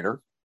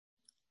refrigerator.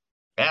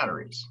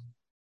 Batteries.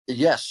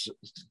 Yes,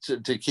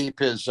 to keep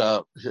his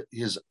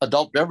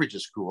adult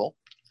beverages cool.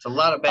 It's a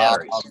lot of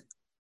batteries.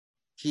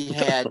 He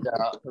had,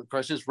 of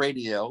course, his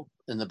radio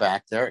in the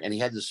back there, and he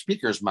had the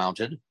speakers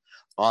mounted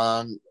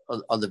on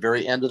the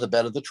very end of the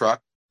bed of the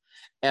truck.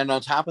 And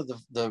on top of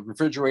the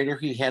refrigerator,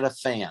 he had a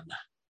fan.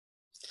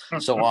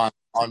 So on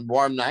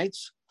warm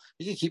nights,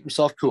 he can keep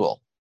himself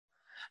cool.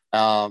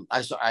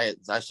 I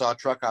saw a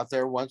truck out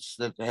there once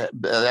that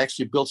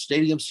actually built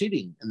stadium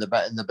seating in the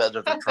bed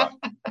of the truck.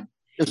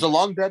 It was a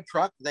long bed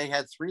truck. They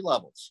had 3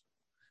 levels,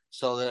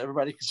 so that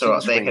everybody could. So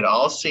they could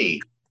all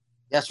see.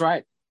 That's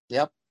right.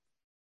 Yep.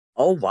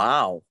 Oh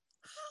wow.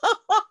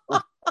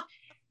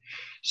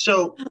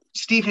 So,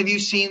 Steve, have you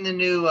seen the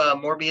new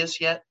Morbius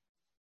yet?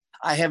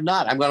 I have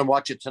not. I'm going to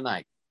watch it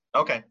tonight.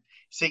 Okay.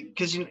 See,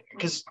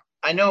 because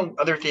I know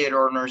other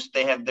theater owners,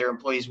 they have their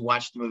employees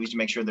watch the movies to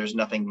make sure there's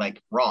nothing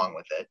like wrong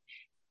with it.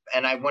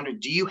 And I wonder,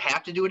 do you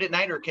have to do it at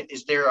night, or can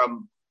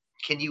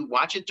you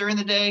watch it during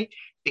the day?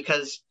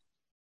 Because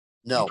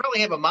no, you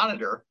probably have a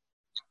monitor,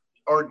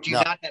 or do you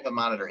not have a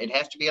monitor? It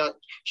has to be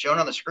shown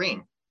on the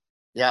screen.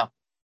 Yeah.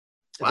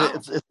 Wow.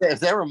 If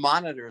there were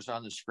monitors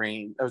on the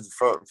screen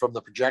from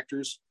the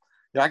projectors,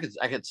 I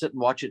could sit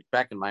and watch it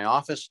back in my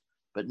office.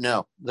 But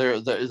no,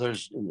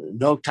 there's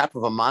no type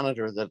of a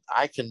monitor that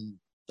I've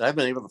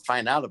been able to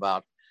find out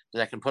about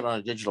that I can put on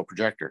a digital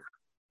projector.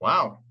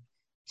 Wow.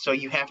 So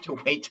you have to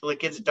wait till it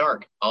gets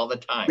dark all the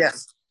time.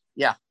 Yes.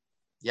 Yeah.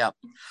 Yeah.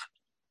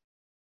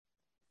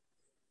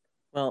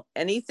 Well,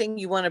 anything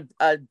you want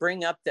to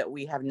bring up that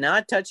we have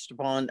not touched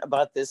upon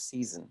about this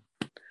season?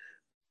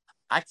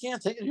 I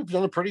can't think. You've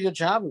done a pretty good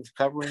job of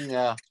covering.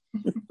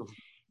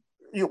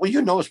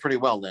 You know us pretty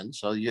well, Lynn.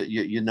 So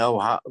you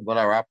know what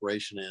our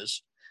operation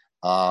is.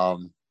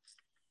 I'll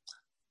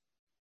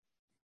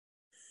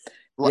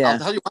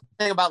tell you one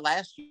thing about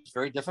last year. It's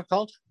very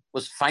difficult.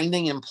 Was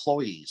finding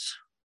employees.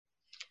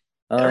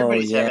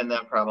 Everybody's having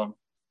that problem.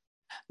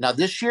 Now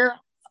this year,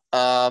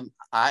 I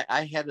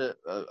had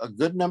a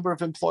good number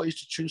of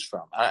employees to choose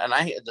from, and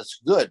that's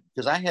good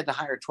because I had to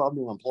hire 12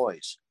 new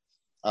employees.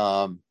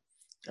 A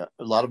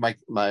lot of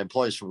my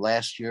employees from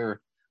last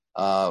year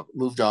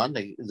moved on.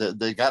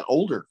 They got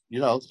older.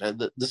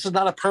 This is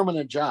not a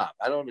permanent job.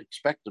 I don't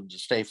expect them to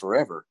stay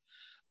forever.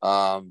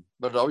 But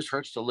it always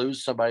hurts to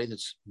lose somebody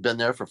that's been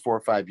there for 4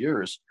 or 5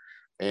 years,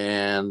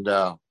 and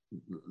that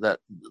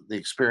the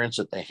experience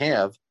that they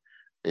have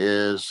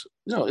is,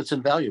 it's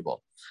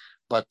invaluable.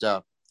 But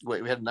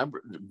we had a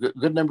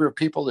good number of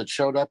people that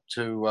showed up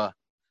to,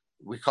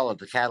 we call it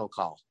the cattle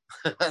call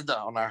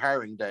on our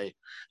hiring day.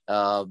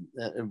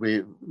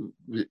 We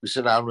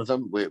sit down with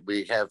them.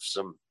 We have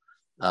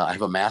I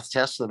have a math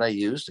test that I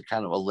use to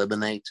kind of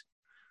eliminate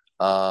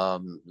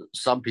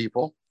some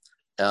people.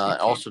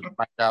 Also to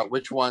find out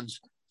which ones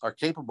are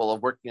capable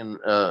of working in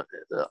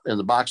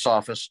the box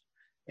office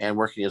and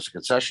working as a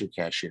concession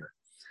cashier.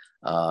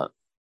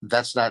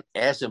 That's not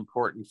as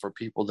important for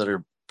people that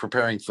are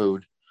preparing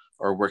food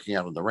or working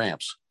out on the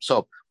ramps.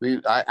 So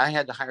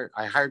I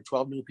hired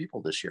 12 new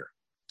people this year.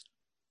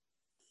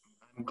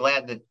 I'm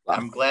glad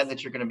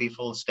that you're going to be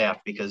full of staff,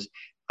 because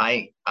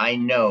I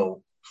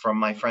know from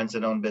my friends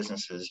that own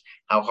businesses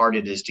how hard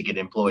it is to get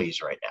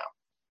employees right now.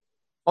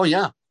 Oh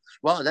yeah.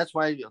 Well, that's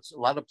why a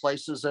lot of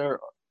places they're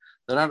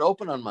not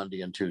open on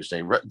Monday and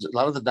Tuesday. A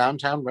lot of the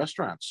downtown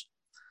restaurants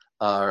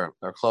are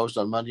closed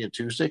on Monday and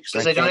Tuesday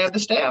because they don't have the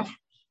staff.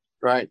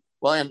 Right.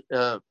 Well, and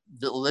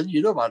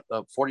about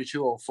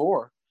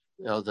 4204,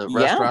 the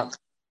restaurant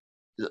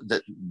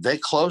that they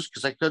closed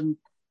because they couldn't.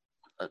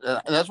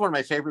 That's one of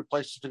my favorite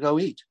places to go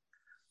eat.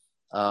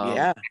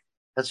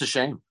 That's a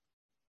shame.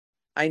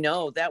 I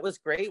know, that was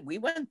great. We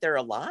went there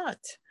a lot.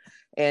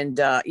 And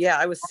yeah,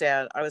 I was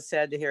sad. I was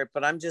sad to hear it,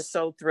 but I'm just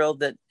so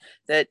thrilled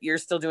that you're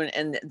still doing it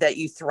and that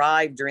you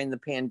thrived during the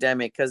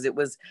pandemic, because it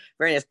was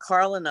very nice.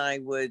 Carl and I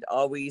would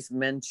always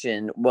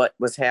mention what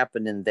was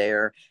happening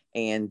there,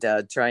 and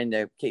trying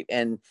to keep,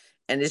 and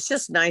it's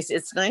just nice.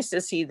 It's nice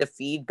to see the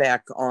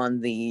feedback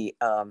on the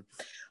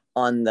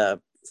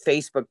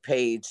Facebook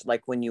page,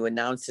 like when you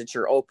announce that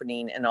you're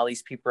opening, and all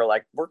these people are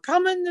like, "We're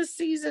coming this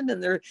season,"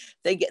 and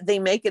they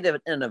make it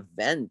an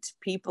event.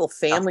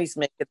 Families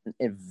make it an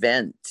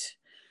event,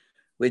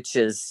 which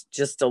is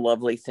just a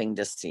lovely thing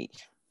to see.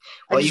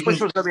 I just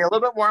wish it was going to be a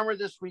little bit warmer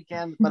this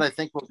weekend, but I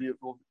think we'll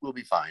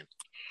be fine.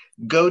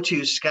 Go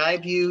to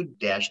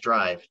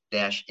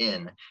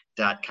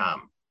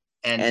skyview-drive-in.com.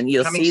 And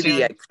you'll see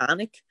soon,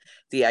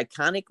 the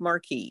iconic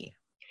marquee.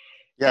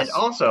 Yes. And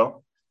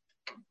also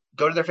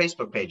go to their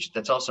Facebook page.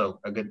 That's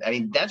also a good, I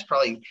mean, that's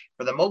probably,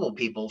 for the mobile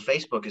people,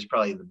 Facebook is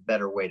probably the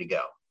better way to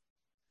go.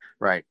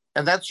 Right.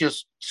 And that's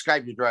just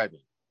Skyview Drive-In.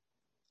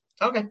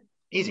 Okay.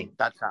 Easy.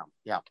 .com.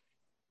 Yeah.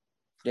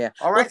 Yeah.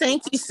 All right. Well,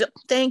 thank you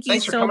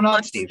so much,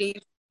 on,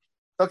 Steve.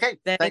 Okay.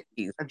 Thank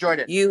you. Enjoyed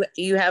it. You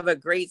have a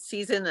great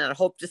season, and I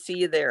hope to see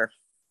you there.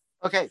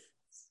 Okay.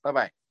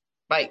 Bye-bye.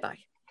 Bye. Bye.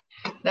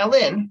 Now,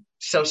 Lynn,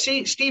 so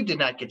Steve did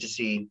not get to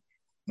see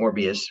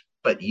Morbius,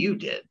 but you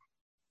did.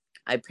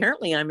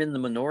 Apparently, I'm in the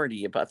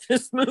minority about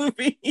this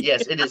movie.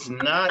 Yes, it is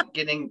not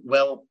getting,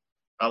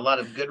 a lot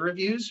of good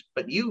reviews,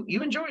 but you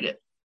enjoyed it.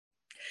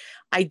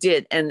 I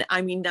did. And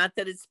I mean, not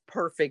that it's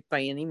perfect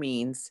by any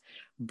means,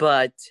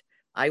 but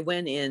I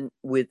went in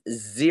with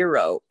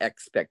zero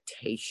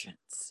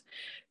expectations,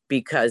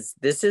 because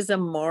this is a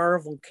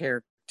Marvel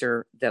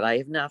character that I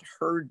have not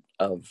heard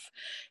of.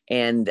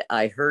 And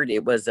I heard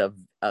it was a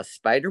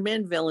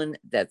Spider-Man villain.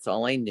 That's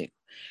all I knew.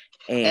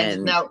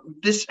 And now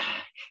this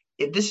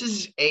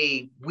is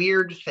a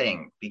weird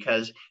thing,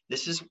 because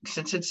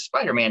since it's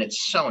Spider-Man,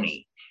 it's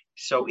Sony.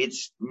 So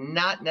it's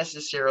not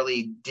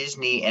necessarily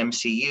Disney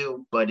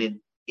MCU, but it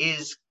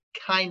is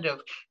kind of,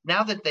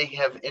 now that they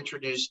have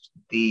introduced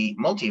the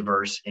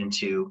multiverse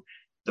into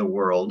the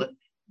world,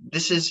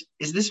 is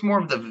this more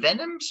of the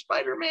Venom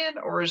Spider-Man,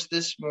 or is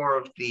this more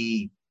of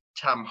the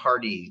Tom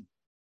Hardy?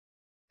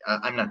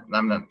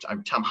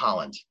 I'm Tom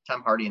Holland.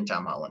 Tom Hardy and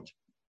Tom Holland.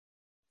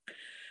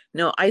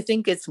 No, I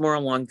think it's more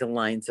along the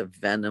lines of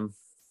Venom.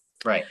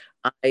 Right.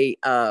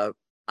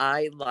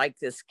 I like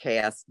this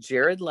cast.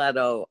 Jared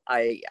Leto,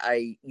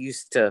 I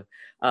used to,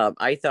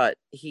 I thought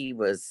he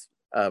was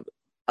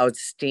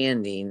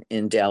outstanding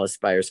in Dallas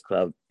Buyers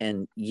Club,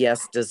 and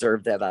yes,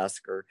 deserved that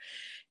Oscar.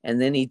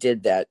 And then he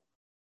did that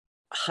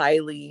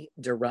highly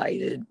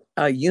derided,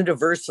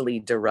 universally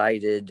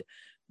derided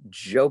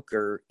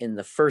Joker in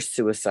the first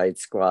Suicide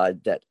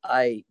Squad that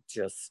I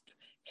just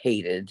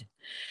hated.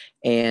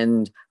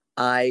 And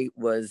I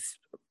was,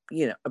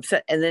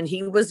 upset. And then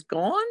he was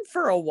gone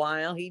for a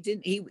while.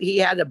 He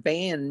had a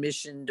band,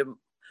 Mission to,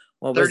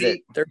 what was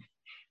it?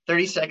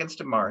 30 Seconds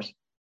to Mars.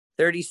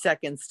 30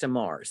 Seconds to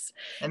Mars.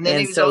 And then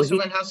he was also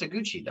in House of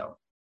Gucci, though.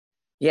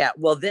 Yeah,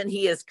 well, then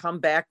he has come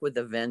back with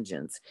a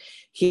vengeance.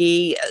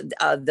 The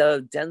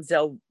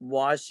Denzel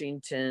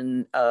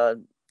Washington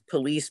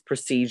police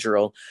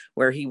procedural,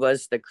 where he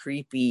was the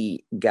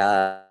creepy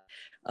guy,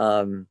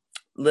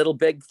 Little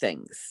Big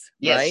Things.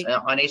 Yes, right?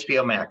 On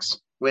HBO Max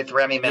with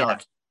Rami Malek.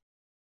 Yeah.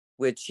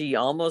 Which he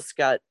almost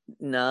got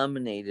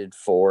nominated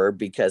for,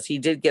 because he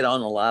did get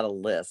on a lot of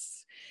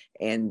lists.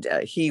 And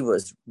he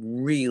was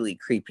really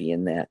creepy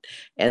in that.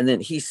 And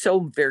then he's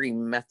so very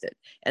method.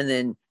 And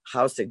then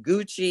House of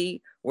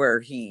Gucci,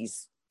 where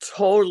he's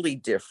totally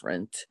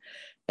different.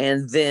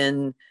 And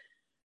then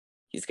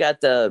he's got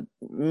the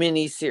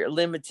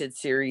limited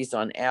series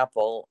on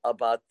Apple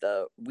about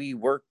the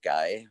WeWork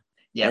guy.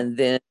 Yeah. And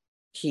then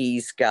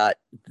he's got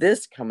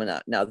this coming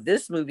out. Now,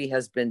 this movie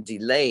has been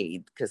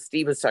delayed, because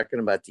Steve was talking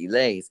about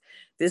delays.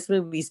 This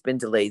movie's been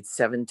delayed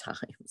 7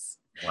 times.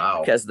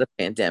 Wow. Because of the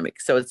pandemic.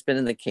 So it's been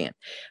in the can.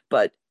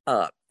 But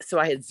so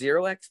I had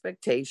zero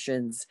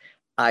expectations.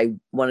 I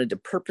wanted to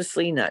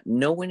purposely not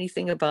know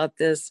anything about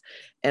this.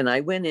 And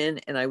I went in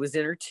and I was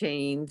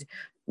entertained.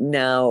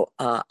 Now,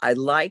 I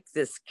like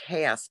this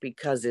cast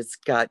because it's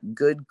got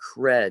good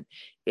cred.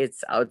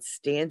 It's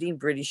outstanding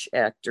British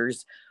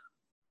actors.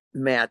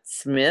 Matt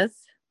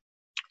Smith.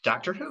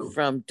 Doctor Who.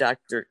 From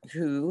Doctor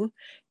Who.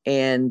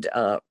 And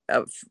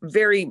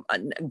very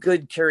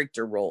good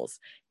character roles.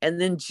 And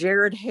then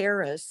Jared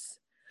Harris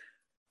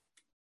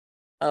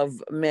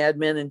of Mad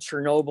Men and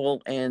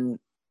Chernobyl and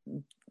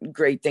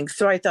great things.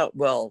 So I thought,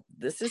 well,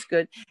 this is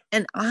good.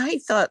 And I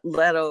thought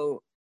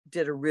Leto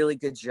did a really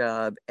good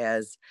job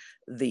as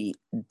the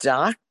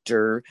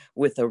doctor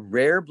with a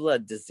rare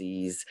blood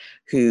disease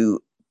who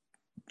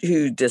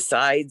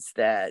decides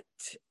that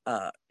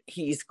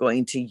he's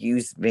going to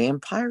use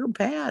vampire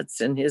bats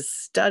in his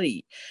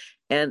study.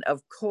 And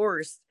of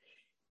course,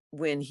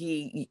 when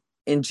he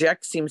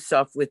injects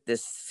himself with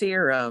this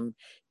serum,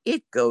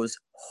 it goes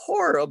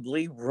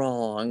horribly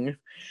wrong.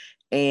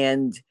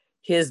 And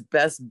his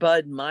best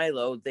bud,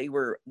 Milo, they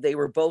were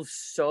both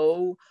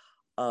so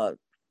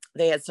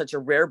they had such a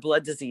rare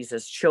blood disease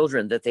as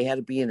children that they had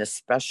to be in a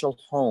special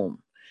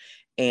home,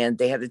 and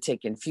they had to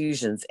take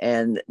infusions,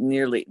 and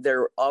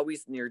they're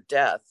always near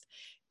death.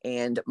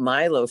 And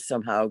Milo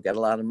somehow got a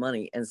lot of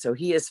money, and so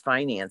he is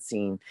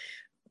financing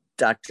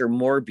Dr.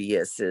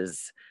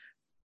 Morbius's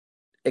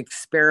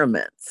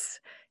experiments.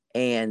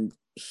 And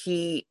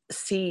he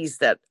sees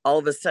that all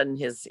of a sudden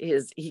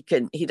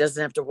he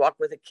doesn't have to walk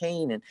with a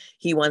cane, and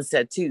he wants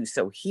that too.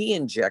 So he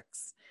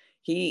injects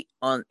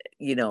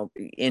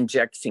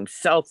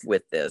himself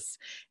with this,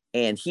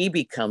 and he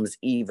becomes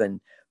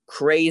even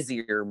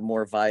crazier,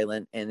 more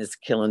violent, and is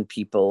killing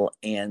people.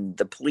 And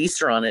the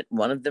police are on it.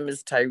 One of them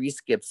is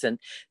Tyrese Gibson.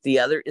 The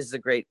other is the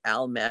great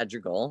Al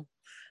Madrigal.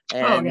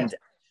 And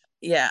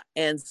yeah.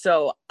 And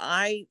so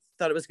I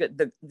thought it was good.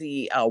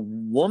 The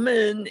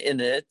woman in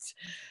it,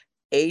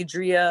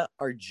 Adria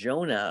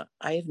Arjona,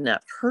 I have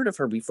not heard of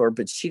her before,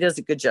 but she does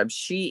a good job.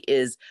 She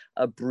is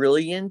a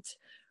brilliant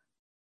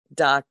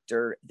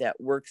doctor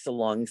that works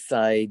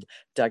alongside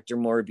Dr.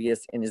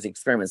 Morbius in his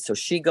experiments. So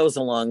she goes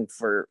along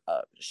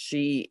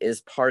she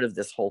is part of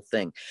this whole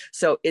thing.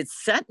 So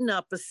it's setting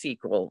up a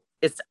sequel.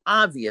 It's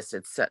obvious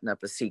it's setting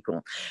up a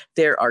sequel.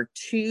 There are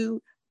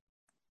 2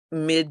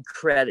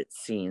 mid-credit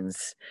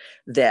scenes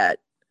that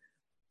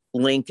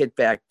link it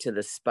back to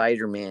the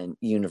Spider-Man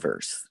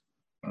universe.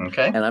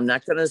 Okay. And I'm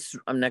not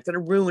gonna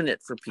ruin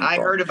it for people. I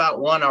heard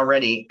about one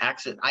already.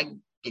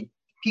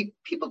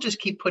 People just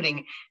keep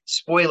putting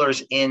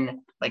spoilers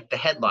in like the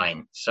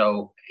headline.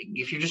 So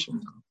if you're just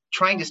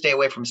trying to stay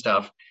away from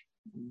stuff,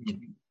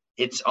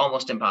 it's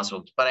almost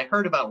impossible. But I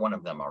heard about one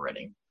of them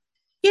already.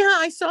 Yeah,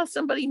 I saw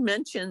somebody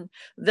mention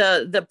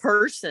the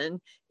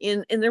person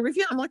in the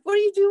review. I'm like, what are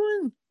you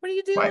doing? What are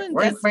you doing?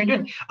 What are you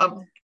doing?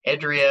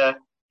 Adria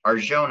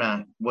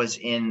Arjona was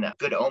in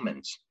Good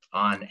Omens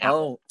on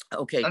Apple.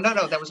 Oh, okay.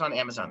 No, that was on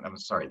Amazon. I'm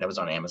sorry, that was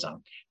on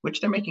Amazon,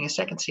 which they're making a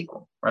second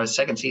sequel or a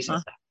second season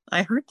of that.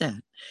 I heard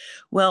that.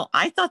 Well,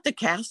 I thought the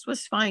cast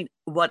was fine.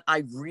 What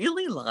I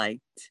really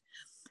liked,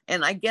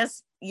 and I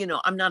guess,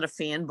 I'm not a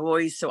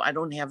fanboy, so I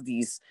don't have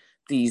these,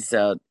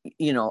 I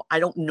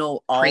don't know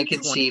all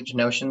preconceived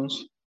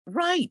notions.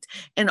 Right.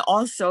 And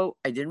also,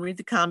 I didn't read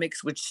the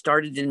comics, which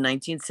started in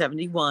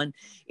 1971.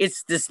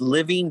 It's this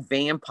living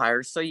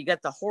vampire. So you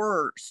got the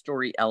horror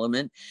story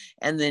element,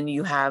 and then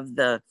you have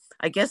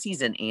I guess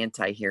he's an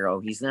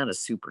anti-hero. He's not a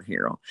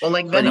superhero. Well,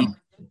 like Venom.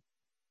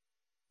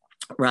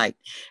 Right.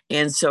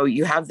 And so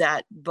you have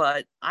that,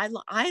 but I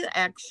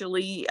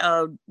actually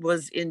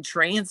was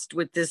entranced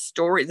with this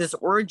story, this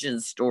origin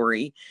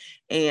story.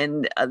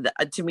 And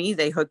to me,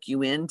 they hook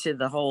you into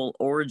the whole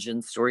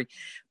origin story.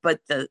 But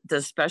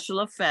the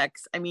special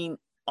effects, I mean,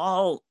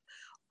 all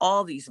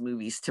these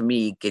movies to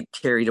me get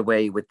carried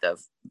away with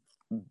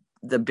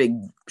the big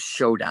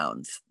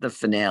showdowns, the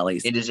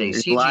finales. It is a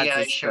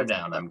CGI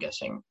showdown, I'm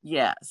guessing.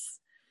 Yes.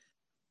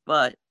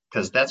 But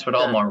because that's what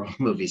all Marvel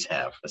movies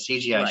have, a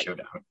CGI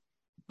showdown.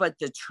 But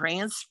the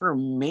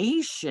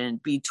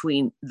transformation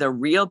between the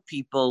real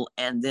people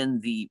and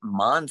then the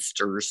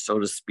monsters, so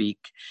to speak,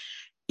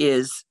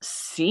 is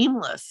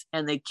seamless.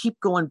 And they keep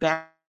going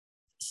back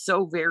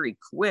so very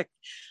quick.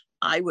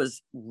 I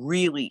was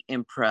really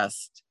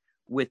impressed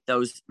with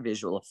those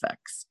visual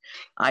effects.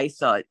 I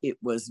thought it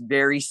was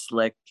very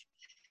slick.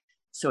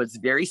 So it's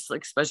very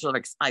slick special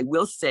effects. I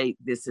will say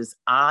this is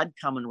odd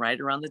coming right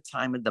around the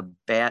time of the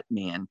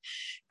Batman,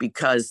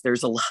 because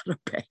there's a lot of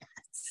bats.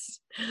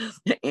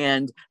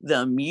 And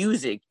the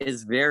music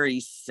is very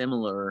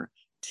similar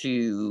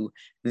to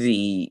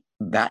the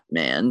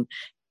Batman.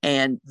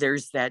 And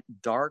there's that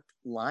dark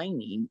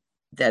lining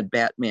that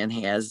Batman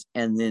has.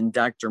 And then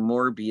Dr.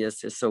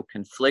 Morbius is so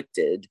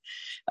conflicted.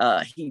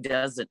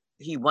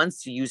 He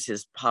wants to use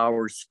his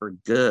powers for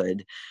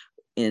good,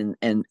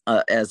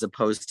 as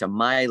opposed to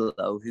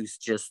Milo, who's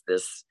just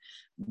this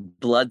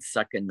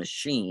blood-sucking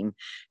machine.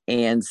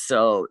 And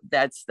so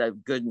that's the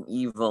good and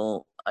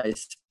evil, I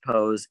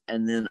suppose.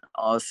 And then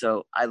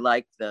also I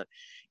like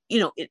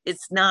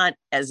it's not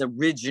as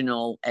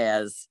original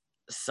as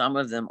some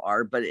of them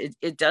are, but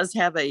it does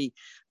have a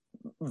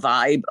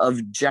vibe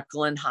of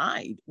Jekyll and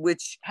Hyde,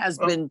 which has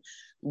been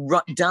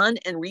done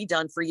and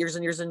redone for years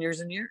and years and years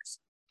and years.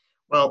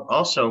 Well,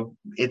 also,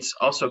 it's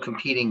also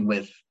competing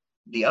with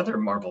the other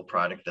Marvel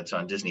product that's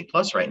on Disney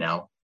Plus right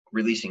now,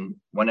 releasing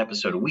one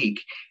episode a week,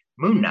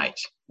 Moon Knight,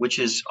 which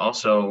is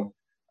also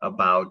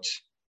about,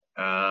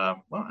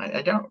 I'm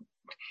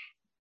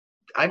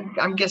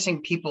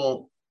guessing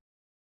people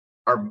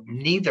are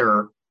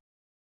neither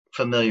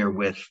familiar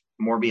with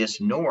Morbius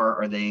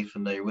nor are they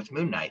familiar with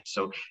Moon Knight.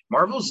 So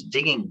Marvel's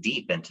digging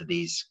deep into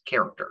these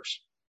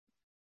characters.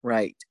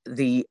 Right.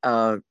 The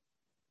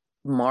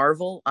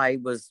Marvel, I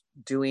was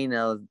doing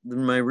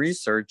my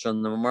research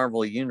on the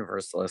Marvel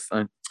Universe last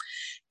time.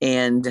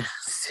 And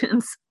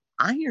since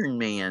Iron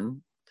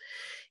Man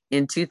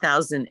in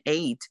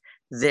 2008,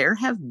 there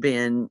have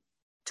been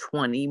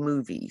 20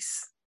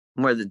 movies,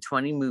 more than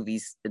 20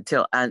 movies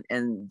until, and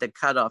the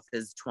cutoff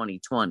is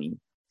 2020.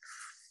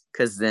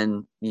 Because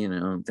then,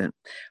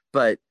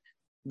 but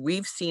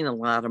we've seen a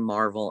lot of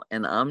Marvel,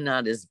 and I'm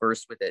not as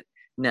versed with it.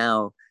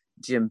 Now,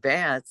 Jim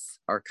Batts,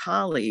 our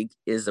colleague,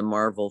 is a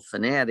Marvel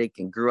fanatic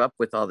and grew up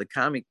with all the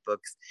comic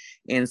books.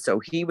 And so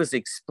he was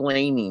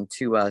explaining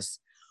to us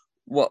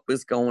what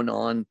was going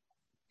on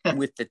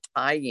with the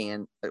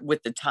tie-in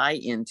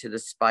to the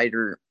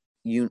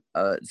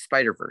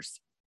Spider-Verse.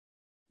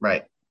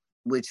 Right.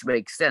 Which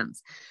makes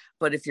sense.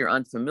 But if you're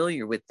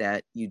unfamiliar with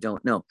that, you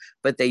don't know.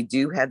 But they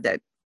do have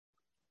that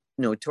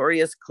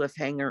notorious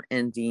cliffhanger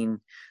ending,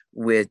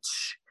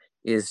 which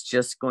is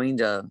just going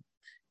to,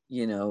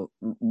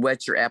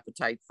 whet your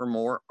appetite for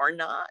more or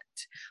not.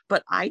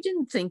 But I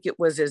didn't think it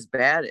was as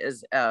bad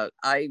as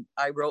I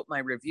wrote my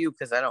review,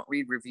 because I don't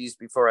read reviews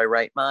before I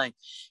write mine.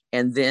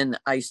 And then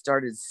I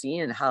started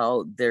seeing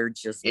how they're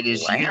just it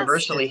is blasted.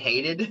 Universally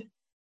hated.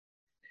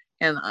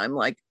 And I'm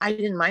like, I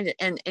didn't mind it.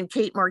 And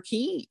Kate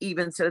Marquis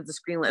even said at the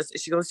screen list,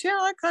 she goes, yeah,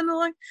 I kind of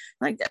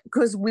like that,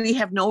 because we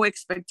have no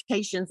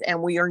expectations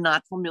and we are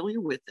not familiar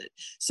with it.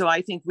 So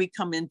I think we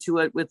come into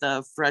it with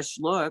a fresh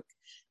look.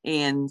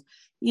 And,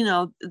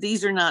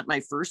 these are not my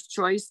first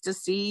choice to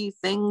see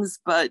things,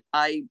 but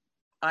I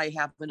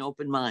have an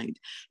open mind.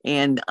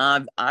 And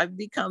I've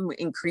become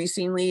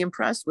increasingly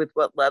impressed with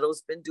what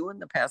Leto's been doing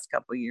the past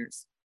couple of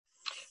years.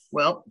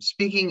 Well,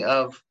 speaking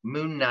of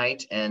Moon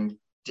Knight and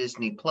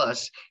Disney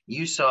Plus,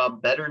 you saw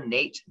Better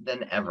Nate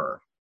Than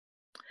Ever.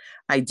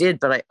 I did,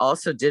 but I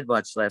also did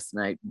watch last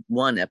night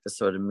one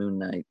episode of Moon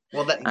Knight.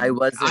 Well, I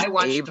watched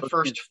the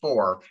first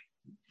 4.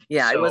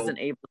 Yeah, so I wasn't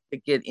able to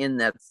get in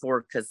that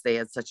 4 because they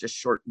had such a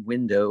short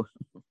window.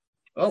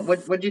 Well,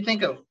 what do you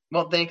think of?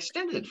 Well, they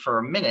extended for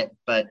a minute,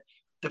 but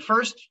the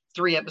first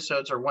 3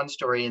 episodes are one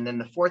story, and then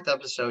the 4th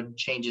episode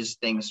changes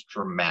things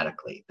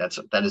dramatically.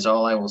 That is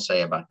all I will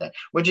say about that.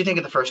 What do you think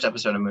of the first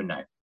episode of Moon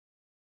Knight?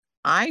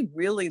 I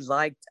really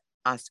liked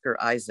Oscar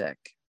Isaac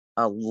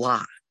a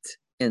lot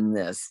in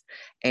this,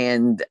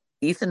 and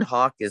Ethan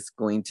Hawke is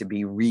going to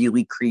be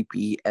really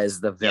creepy as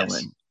the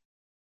villain. Yes,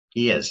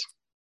 he is.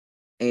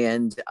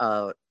 And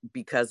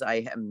because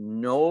I have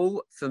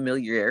no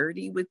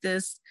familiarity with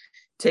this,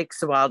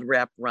 takes a while to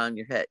wrap around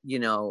your head.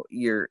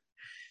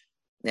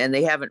 And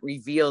they haven't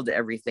revealed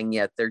everything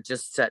yet. They're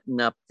just setting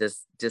up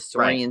this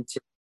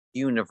disoriented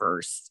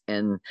universe,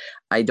 and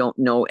I don't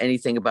know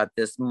anything about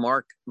this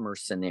Mark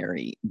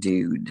mercenary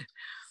dude.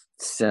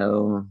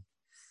 So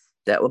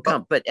that will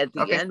come. But at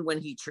the end,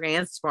 when he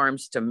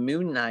transforms to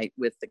Moon Knight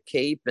with the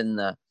cape and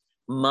the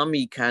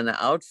mummy kind of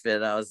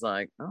outfit, I was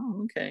like,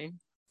 oh, okay.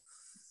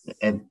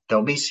 And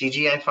there'll be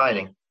CGI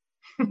fighting.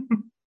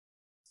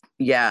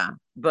 Yeah,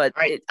 but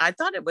I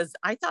thought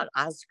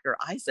Oscar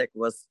Isaac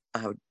was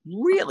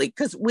really,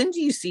 because when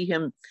do you see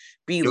him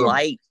be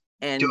light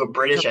and do a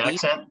British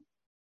accent?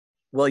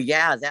 Well,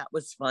 yeah, that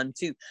was fun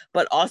too.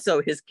 But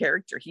also his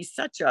character, he's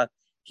such a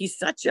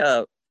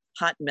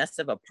hot mess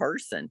of a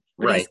person.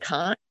 But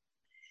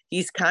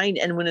he's kind.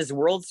 And when his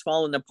world's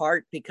falling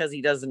apart because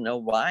he doesn't know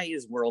why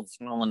his world's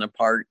falling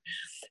apart,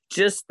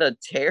 just the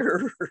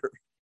terror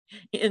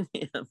in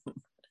him.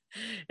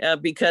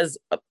 Because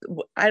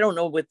I don't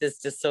know what this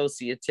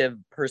dissociative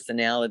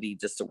personality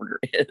disorder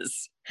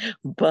is,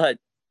 but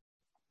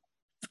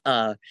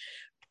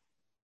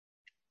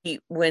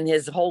when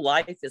his whole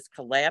life is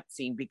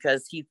collapsing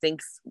because he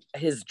thinks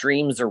his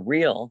dreams are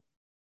real,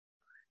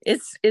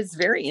 it's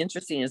very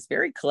interesting. It's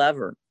very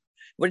clever.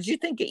 What did you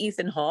think of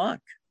Ethan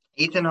Hawke?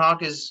 Ethan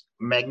Hawke is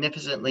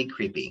magnificently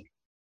creepy.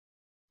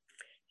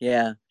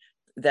 Yeah.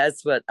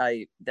 That's what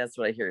I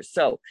hear.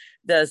 So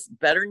this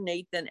Better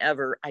Nate Than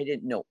Ever, I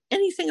didn't know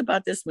anything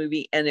about this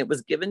movie, and it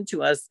was given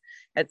to us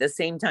at the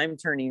same time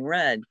Turning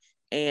Red.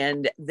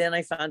 And then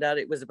I found out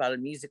it was about a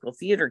musical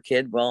theater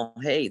kid. Well,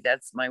 hey,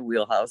 that's my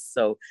wheelhouse.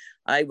 So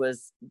I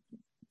was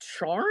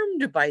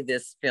charmed by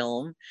this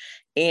film.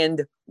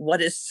 And what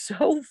is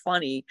so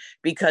funny,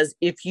 because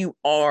if you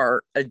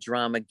are a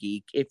drama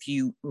geek, if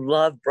you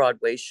love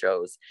Broadway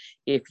shows,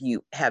 if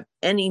you have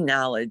any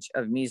knowledge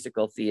of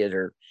musical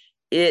theater,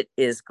 it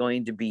is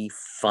going to be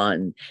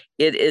fun.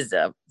 It is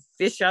a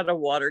fish out of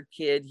water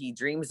kid. He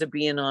dreams of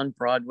being on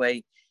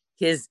Broadway.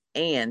 His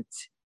aunt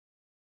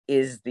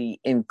is the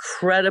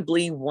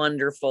incredibly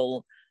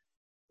wonderful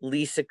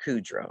Lisa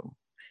Kudrow.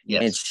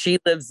 Yes. And she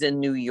lives in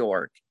New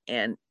York,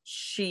 and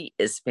she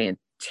is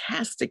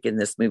fantastic in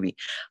this movie.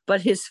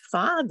 But his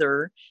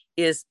father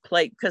is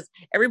played, because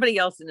everybody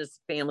else in his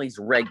family's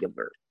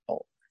regular,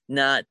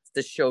 not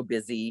the show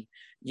busy.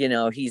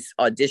 He's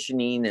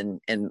auditioning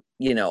and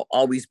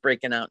always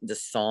breaking out into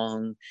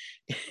song.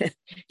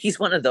 He's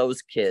one of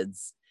those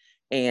kids.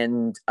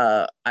 And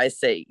I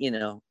say,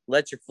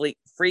 let your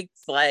freak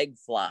flag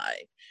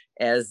fly,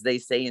 as they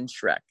say in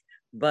Shrek.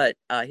 But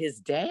his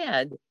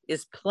dad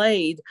is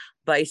played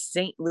by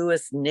St.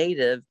 Louis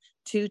native,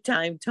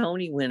 2-time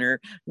Tony winner,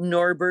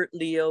 Norbert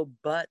Leo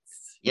Butz.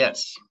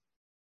 Yes.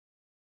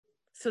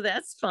 So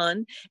that's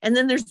fun. And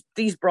then there's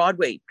these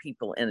Broadway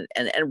people in it,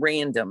 and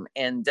random.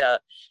 And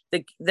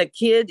the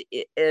kid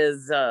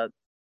is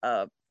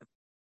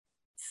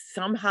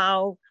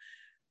somehow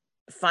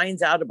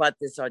finds out about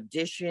this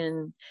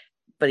audition,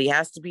 but he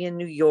has to be in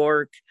New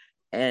York,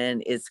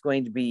 and it's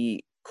going to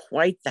be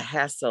quite the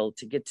hassle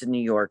to get to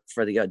New York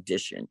for the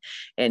audition.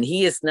 And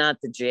he is not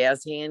the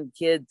jazz hand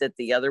kid that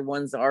the other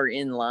ones are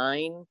in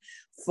line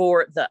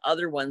for. The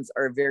other ones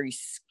are very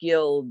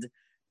skilled,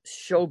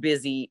 show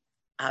busy,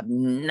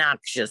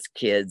 obnoxious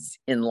kids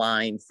in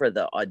line for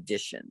the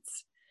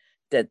auditions,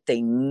 that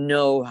they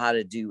know how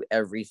to do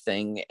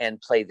everything and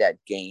play that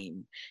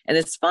game. And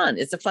it's fun.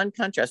 It's a fun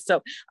contrast.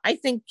 So I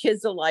think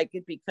kids will like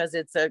it because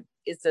it's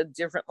a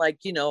different, like,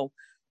 you know,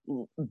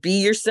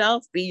 be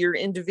yourself, be your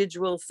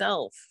individual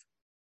self.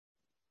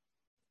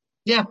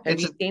 Yeah. Have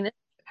you seen it?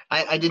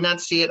 I did not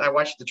see it. I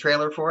watched the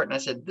trailer for it and I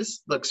said,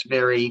 this looks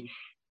very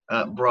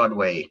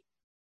Broadway.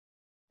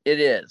 It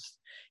is.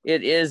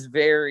 It is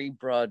very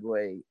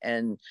Broadway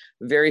and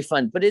very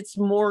fun, but it's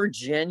more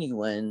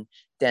genuine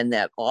than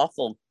that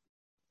awful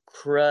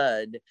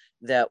crud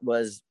that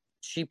was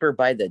Cheaper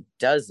by the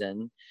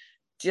Dozen.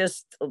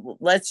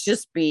 Let's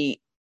just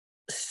be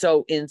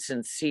so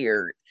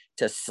insincere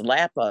to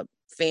slap a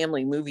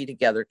family movie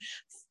together.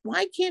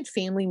 Why can't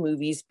family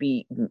movies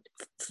be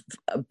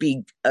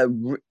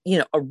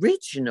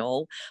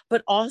original,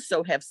 but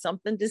also have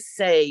something to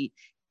say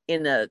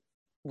in a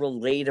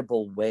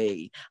relatable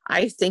way?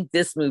 I think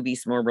this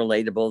movie's more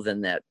relatable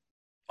than that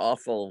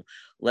awful,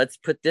 let's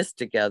put this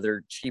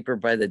together, Cheaper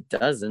by the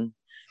Dozen.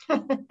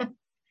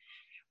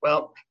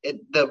 Well,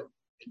 the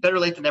Better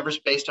Late Than Never is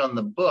based on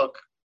the book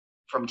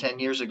from 10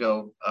 years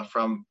ago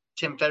from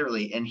Tim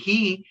Federle, and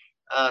he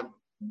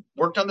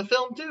worked on the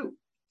film too.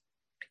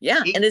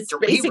 Yeah, and it's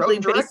basically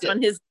based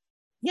on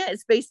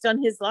it's based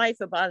on his life,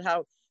 about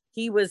how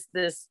he was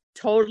this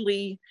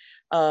totally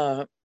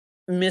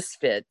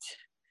misfit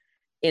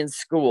in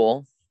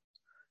school,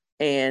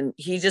 and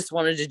he just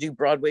wanted to do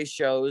Broadway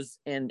shows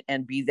and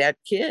be that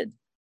kid.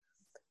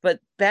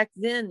 But back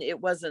then it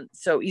wasn't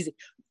so easy.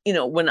 You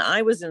know, when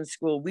I was in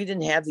school, we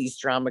didn't have these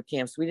drama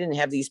camps. We didn't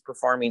have these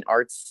performing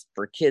arts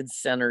for kids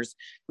centers.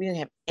 We didn't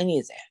have any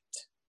of that.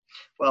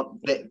 Well,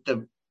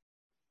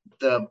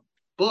 the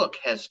book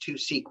has 2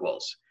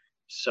 sequels,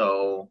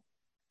 so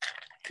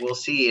we'll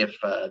see if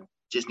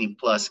Disney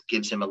Plus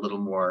gives him a little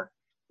more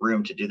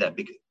room to do that.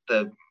 Because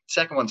the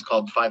second one's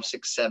called 5,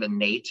 6, 7,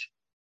 Nate,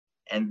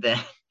 and then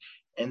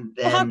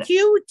how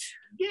cute!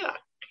 Yeah,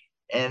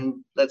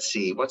 and let's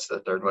see, what's the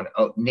third one?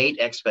 Oh, Nate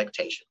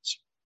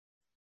Expectations.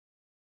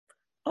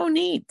 Oh,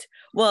 neat.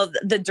 Well,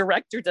 the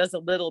director does a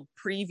little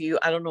preview.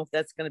 I don't know if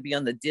that's going to be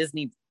on the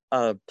Disney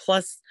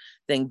Plus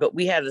thing, but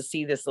we had to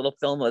see this little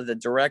film of the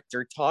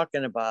director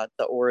talking about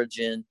the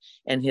origin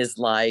and his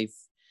life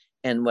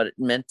and what it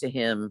meant to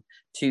him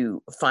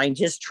to find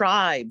his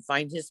tribe,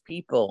 find his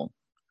people,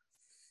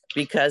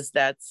 because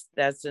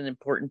that's an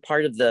important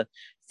part of the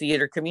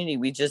theater community.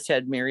 We just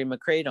had Mary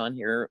McCrade on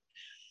here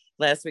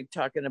last week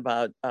talking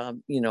about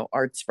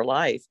Arts for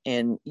Life,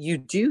 and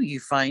you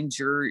find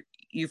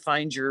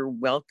your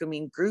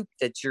welcoming group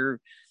that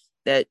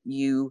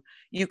you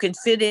can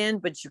fit in,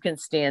 but you can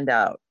stand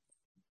out.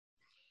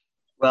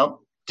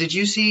 Well, did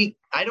you see,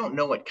 I don't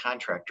know what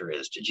Contractor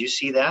is. Did you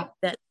see that?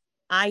 That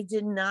I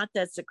did not.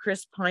 That's a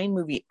Chris Pine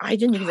movie. I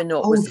didn't even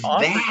know it was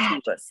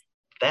offered to us.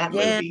 That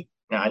movie.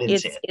 No, I didn't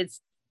see it.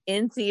 It's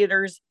in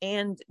theaters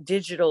and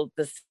digital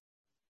this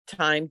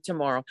time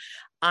tomorrow.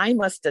 I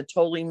must have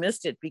totally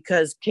missed it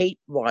because Kate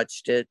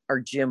watched it or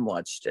Jim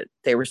watched it.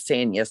 They were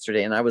saying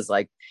yesterday, and I was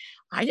like,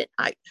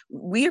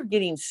 we are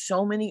getting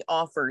so many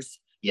offers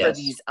for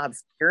these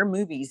obscure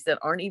movies that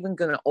aren't even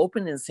going to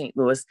open in St.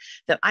 Louis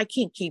that I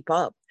can't keep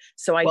up.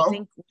 So I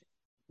think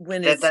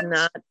when it's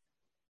not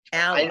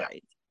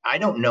allied. I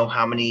don't know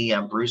how many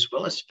Bruce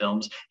Willis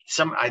films.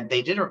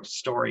 They did a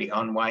story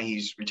on why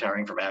he's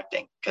retiring from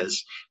acting,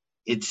 because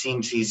it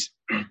seems he's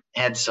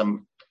had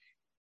some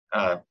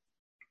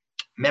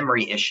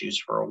memory issues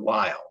for a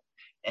while,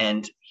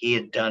 and he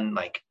had done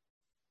like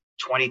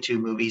 22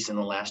 movies in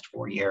the last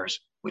 4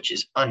 years, which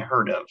is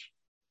unheard of.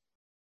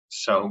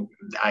 So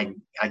I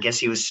guess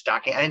he was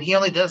stocking, and he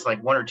only does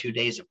like 1 or 2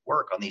 days of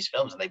work on these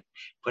films, and they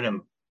put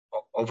him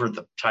over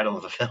the title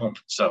of the film.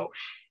 So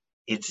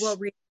it's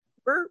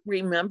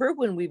remember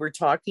when we were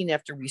talking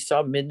after we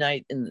saw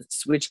Midnight in the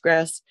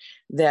Switchgrass,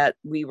 that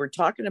we were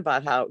talking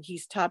about how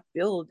he's top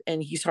billed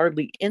and he's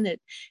hardly in it,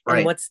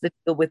 and what's the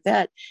deal with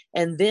that?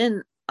 And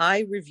then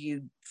I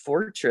reviewed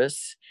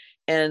Fortress,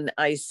 and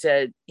I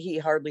said he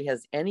hardly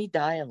has any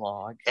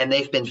dialogue, and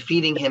they've been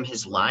feeding him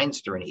his lines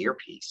through an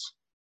earpiece.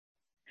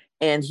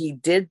 And he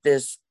did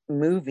this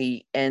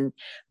movie, and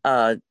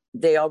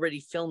they already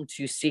filmed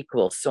 2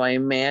 sequels, so I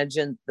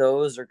imagine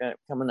those are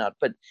coming out.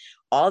 But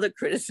all the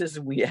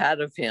criticism we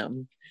had of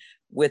him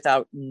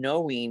without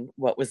knowing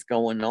what was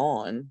going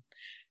on,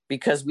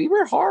 because we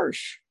were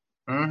harsh.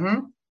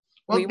 Mm-hmm.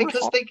 Well,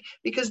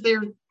 because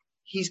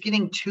he's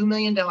getting $2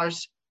 million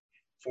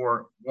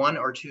for 1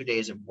 or 2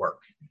 days of work,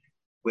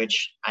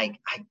 which I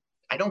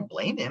don't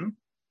blame him,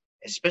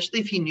 especially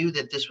if he knew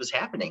that this was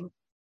happening.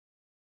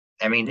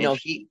 I mean, if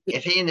he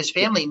and his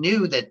family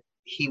knew that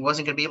he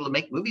wasn't going to be able to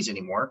make movies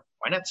anymore,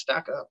 why not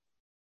stock up?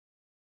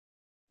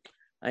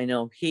 I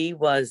know he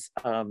was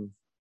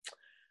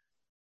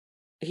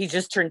he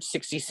just turned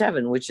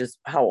 67, which is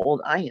how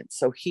old I am.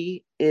 So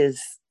he is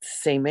the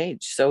same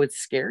age. So it's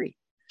scary.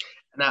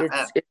 Now,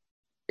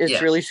 It's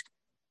yes. really.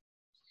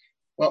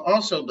 Well,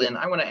 also, Lynn,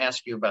 I want to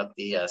ask you about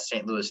the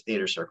St. Louis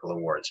Theater Circle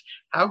Awards.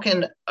 How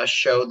can a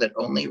show that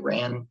only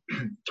ran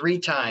 3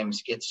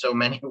 times get so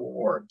many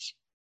awards?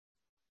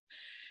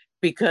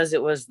 Because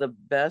it was the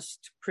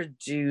best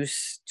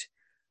produced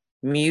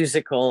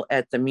musical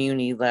at the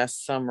Muni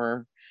last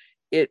summer.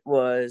 It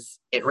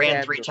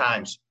ran 3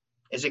 times.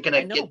 Is it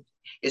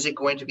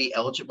going to be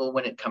eligible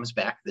when it comes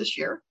back this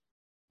year?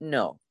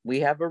 No,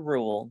 we have a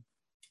rule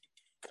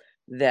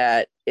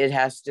that it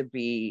has to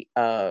be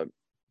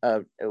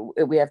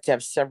we have to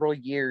have several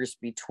years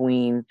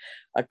between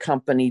a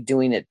company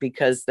doing it,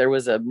 because there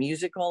was a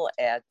musical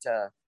at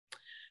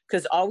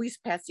because always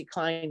Patsy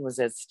Cline was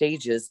at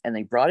Stages, and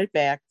they brought it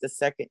back the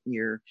second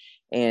year,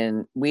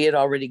 and we had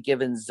already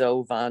given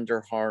Zoe von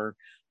der Haar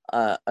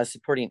a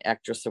supporting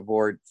actress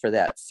award for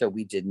that, so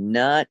we did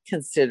not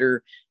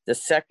consider the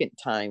second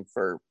time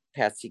for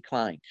Patsy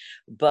Cline.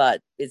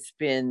 But it's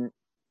been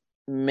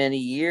many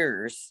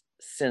years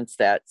since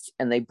that,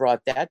 and they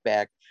brought that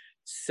back,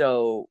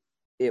 so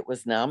it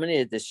was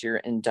nominated this year,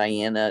 and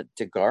Diana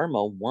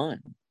DeGarmo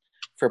won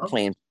for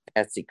playing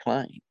Patsy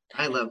Cline.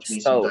 I loved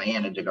me some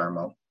Diana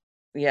DeGarmo.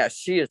 Yeah,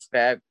 she is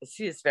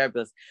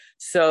fabulous.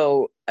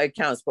 So it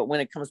counts. But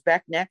when it comes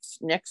back next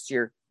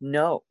year,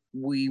 no,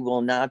 we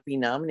will not be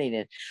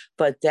nominated.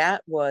 But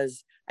that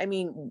was, I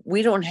mean,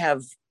 we don't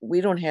have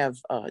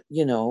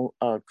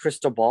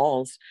crystal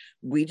balls.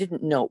 We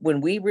didn't know when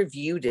we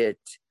reviewed it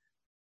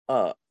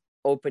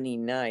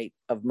opening night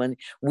of Monday.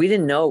 We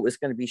didn't know it was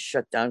going to be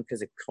shut down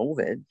because of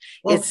COVID.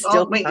 Well, it's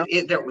still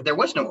there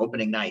was no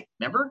opening night.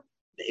 Remember,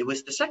 it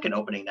was the second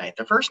opening night.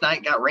 The first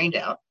night got rained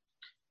out,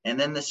 and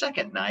then the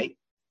second night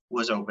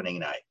was opening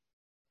night.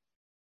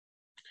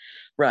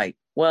 Right.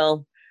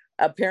 Well,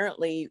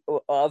 apparently,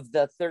 of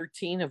the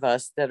 13 of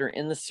us that are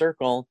in the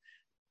circle,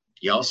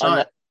 y'all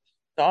saw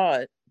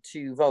it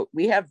to vote.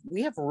 We have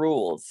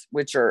rules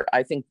which are,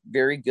 I think,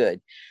 very good.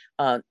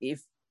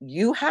 If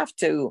you have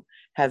to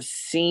have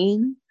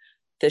seen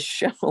the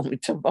show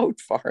to vote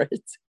for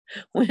it,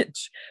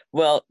 which,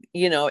 well,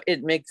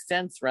 it makes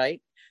sense,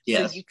 right?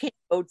 Yes. So you can't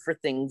vote for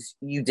things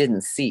you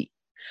didn't see.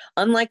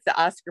 Unlike the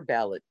Oscar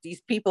ballot,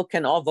 these people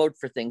can all vote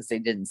for things they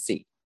didn't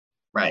see.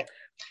 Right.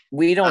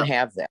 We don't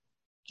have that.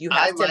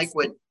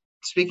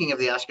 Speaking of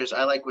the Oscars,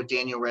 I like what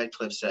Daniel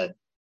Radcliffe said.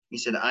 He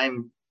said,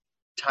 "I'm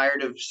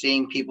tired of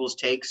seeing people's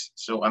takes,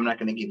 so I'm not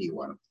going to give you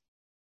one."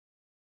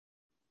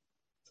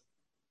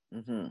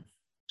 Mm-hmm.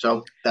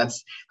 So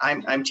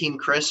I'm Team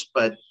Chris,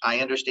 but I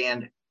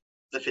understand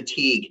the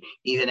fatigue.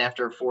 Even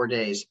after 4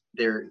 days,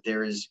 there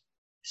is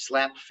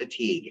slap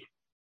fatigue.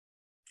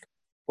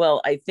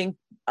 Well, I think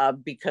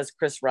because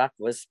Chris Rock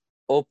was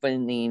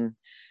opening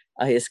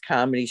his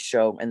comedy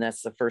show, and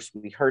that's the first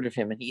we heard of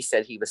him, and he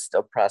said he was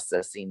still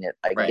processing it.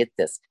 I get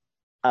this.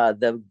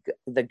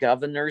 The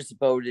governors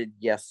voted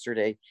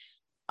yesterday.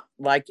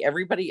 Like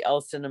everybody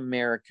else in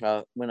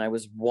America, when I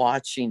was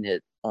watching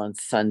it on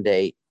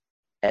Sunday,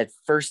 at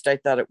first I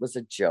thought it was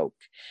a joke.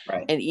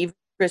 Right. And even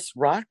Chris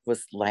Rock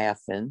was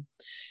laughing,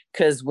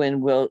 because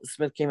when Will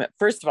Smith came up,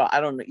 first of all, I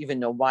don't even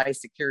know why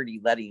security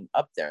let him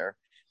up there.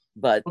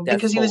 But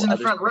because he was in the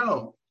front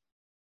row.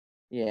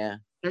 Yeah.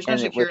 There's no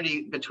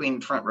security between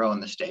front row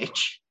and the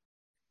stage.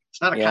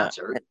 It's not a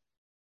concert.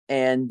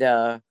 And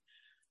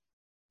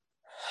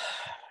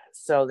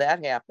so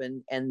that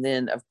happened. And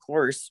then, of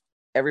course,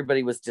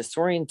 everybody was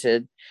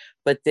disoriented.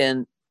 But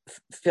then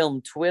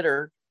film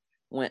Twitter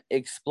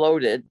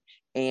exploded,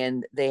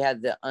 and they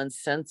had the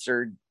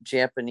uncensored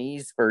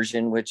Japanese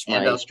version, which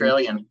and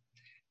Australian.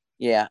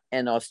 Yeah,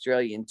 and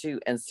Australian too.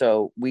 And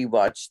so we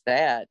watched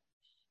that.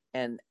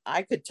 And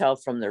I could tell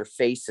from their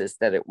faces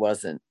that it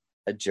wasn't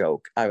a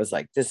joke. I was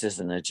like, this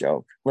isn't a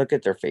joke. Look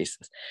at their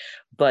faces.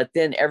 But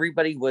then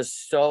everybody was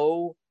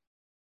so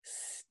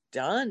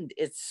stunned.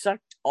 It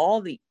sucked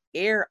all the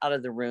air out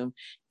of the room.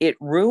 It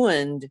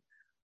ruined,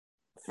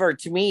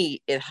 to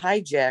me, it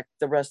hijacked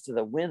the rest of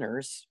the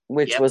winners,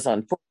 which was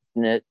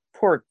unfortunate.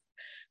 Poor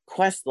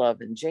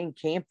Questlove and Jane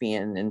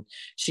Campion, and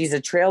she's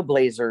a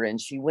trailblazer, and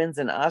she wins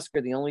an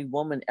Oscar, the only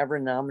woman ever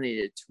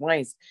nominated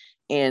twice,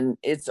 and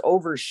it's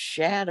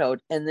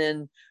overshadowed. And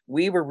then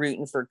we were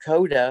rooting for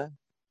Coda,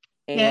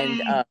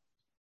 and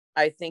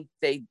I think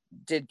they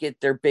did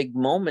get their big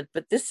moment,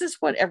 but this is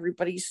what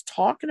everybody's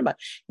talking about.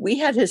 We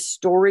had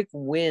historic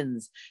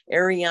wins: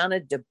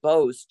 Ariana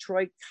DeBose,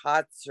 Troy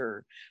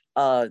Kotzer,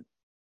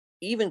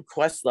 even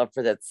Questlove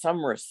for that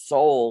Summer of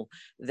Soul.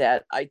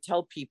 That I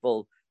tell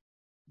people,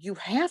 you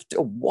have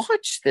to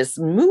watch this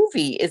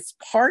movie. It's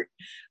part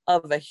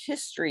of a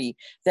history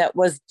that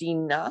was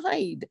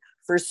denied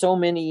for so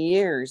many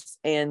years.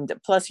 And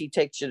plus he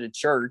takes you to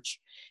church.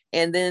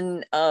 And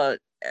then, I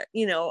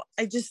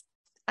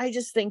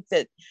just think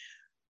that,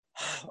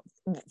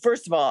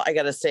 first of all, I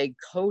got to say,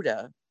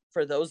 Coda,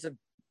 for those of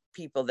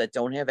people that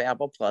don't have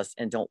Apple Plus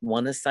and don't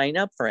want to sign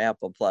up for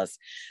Apple Plus,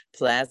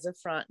 Plaza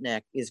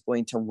Frontenac is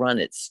going to run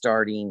it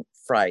starting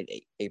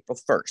Friday, April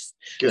 1st.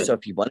 Good. So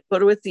if you want to go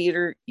to a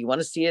theater, you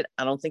want to see it,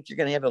 I don't think you're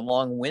going to have a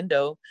long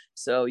window.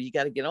 So you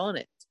got to get on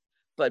it.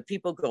 But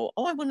people go,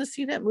 oh, I want to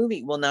see that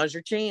movie. Well, now's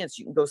your chance.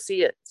 You can go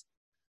see it.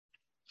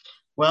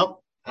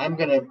 Well, I'm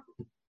going to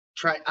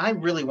try. I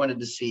really wanted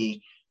to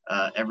see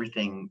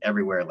Everything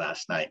Everywhere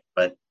last night,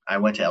 but I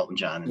went to Elton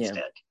John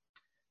instead.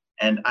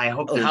 And I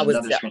hope there's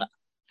another screen.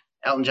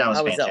 Elton John was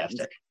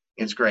fantastic.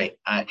 It's great.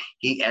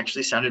 He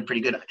actually sounded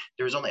pretty good.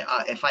 There was only,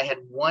 if I had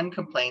one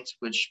complaint,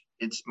 which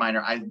it's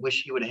minor, I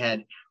wish he would have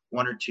had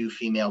one or two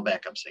female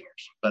backup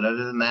singers. But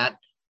other than that,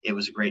 it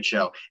was a great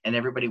show. And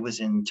everybody was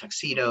in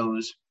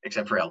tuxedos,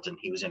 except for Elton.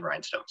 He was in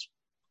rhinestones.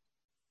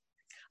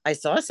 I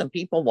saw some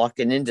people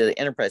walking into the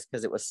Enterprise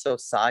because it was so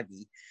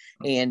soggy.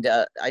 And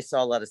I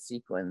saw a lot of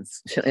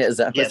sequins.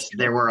 Yes,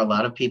 there were a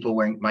lot of people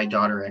wearing, my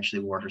daughter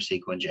actually wore her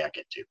sequin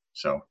jacket too.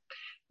 So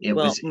it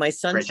was my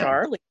son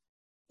Charlie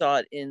saw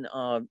it in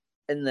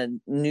the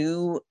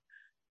new,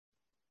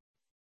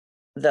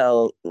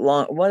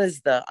 what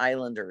is the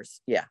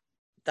Islanders? Yeah.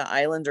 The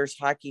Islanders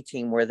hockey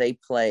team where they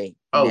play.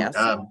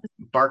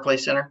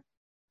 Barclays Center?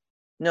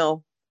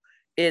 No,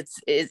 it's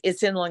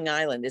in Long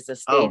Island. It's a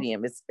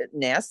stadium. It's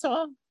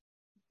Nassau?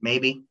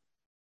 Maybe.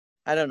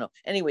 I don't know.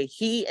 Anyway,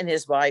 he and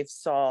his wife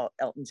saw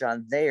Elton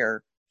John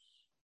there.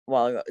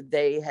 Well,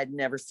 they had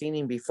never seen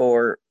him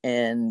before,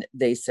 and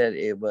they said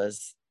it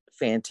was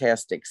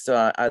fantastic.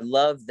 So I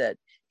love that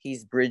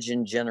he's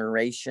bridging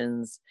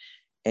generations,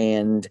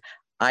 and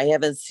I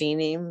haven't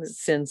seen him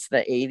since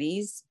the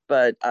 80s,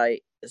 but I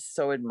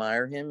so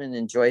admire him and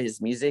enjoy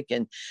his music.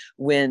 And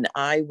when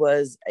I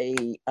was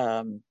in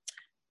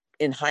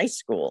high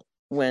school,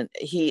 when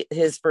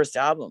his first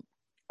album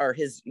or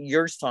his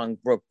Your Song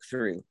broke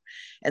through,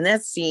 and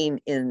that scene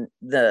in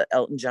the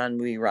Elton John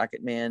movie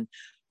Rocket Man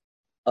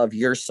of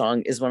Your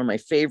Song is one of my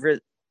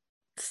favorite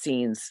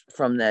scenes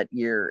from that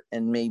year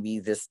and maybe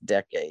this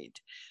decade,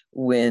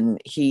 when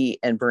he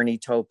and Bernie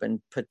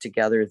Taupin put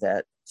together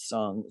that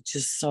song, which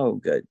is so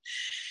good.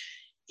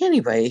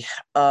 Anyway,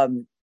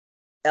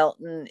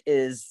 Elton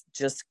is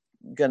just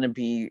going to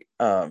be,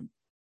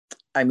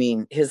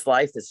 his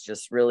life is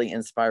just really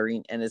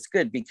inspiring, and it's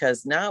good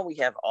because now we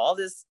have all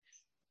this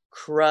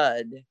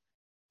crud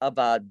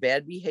about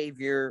bad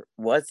behavior,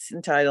 what's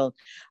entitled.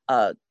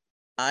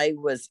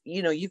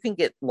 You can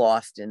get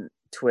lost in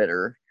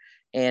Twitter,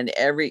 and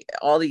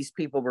all these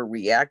people were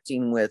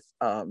reacting with,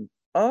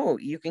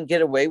 you can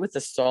get away with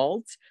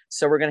assault.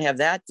 So we're going to have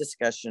that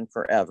discussion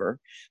forever.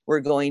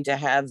 We're going to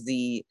have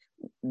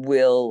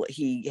will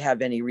he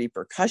have any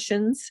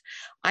repercussions?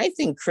 I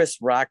think Chris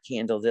Rock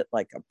handled it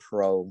like a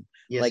pro.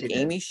 Yes, like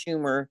Amy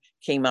Schumer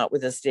came out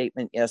with a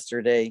statement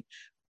yesterday,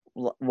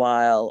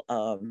 while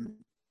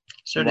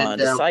so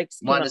Wanda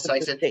Sykes.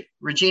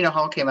 Regina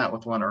Hall came out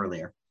with one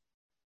earlier.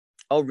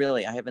 Oh,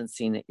 really? I haven't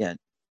seen it yet.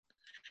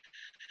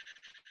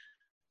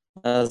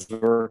 I was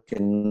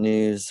working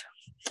news.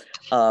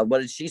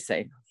 What did she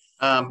say?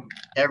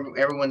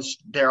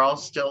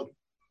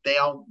 They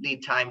all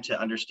need time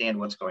to understand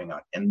what's going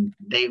on, and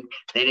they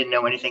didn't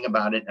know anything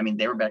about it. I mean,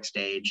 they were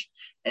backstage,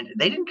 and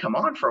they didn't come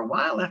on for a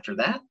while after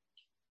that.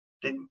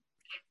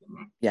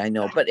 Yeah, I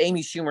know, but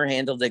Amy Schumer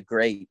handled it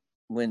great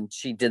when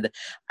she did that.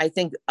 I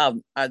think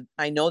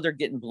I know they're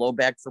getting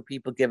blowback for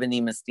people giving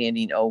him a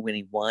standing O when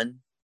he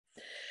won.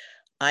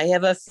 I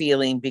have a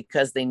feeling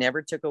because they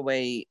never took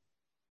away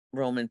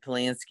Roman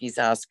Polanski's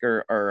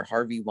Oscar or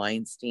Harvey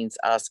Weinstein's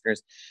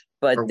Oscars,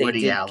 but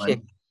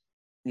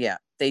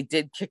they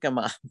did kick him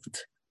out.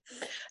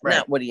 Right.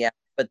 Not Woody Allen,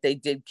 but they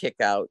did kick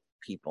out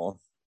people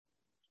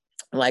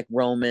like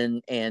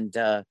Roman, and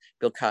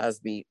Bill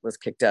Cosby was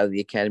kicked out of the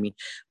Academy.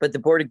 But the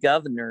Board of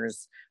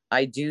Governors,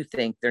 I do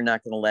think they're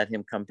not going to let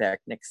him come back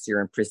next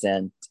year and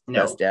present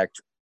Best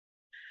Actor.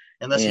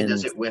 Unless he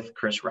does it with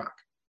Chris Rock.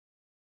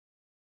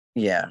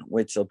 Yeah,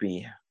 which will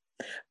be.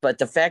 But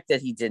the fact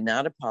that he did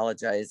not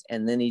apologize,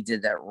 and then he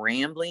did that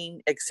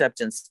rambling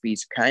acceptance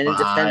speech, kind of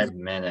 5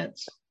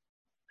 minutes.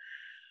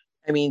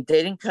 I mean,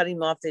 they didn't cut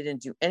him off. They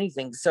didn't do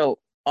anything. So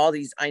all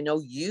these, I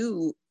know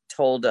you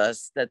told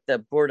us that the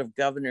Board of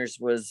Governors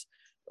was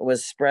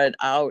spread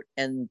out,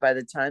 and by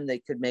the time they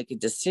could make a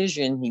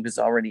decision, he was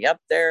already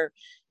up there.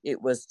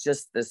 It was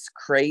just this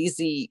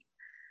crazy,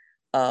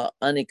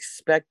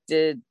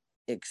 unexpected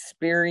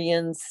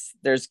experience.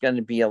 There's going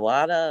to be a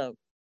lot of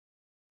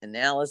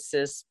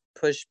analysis,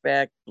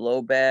 pushback,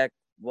 blowback,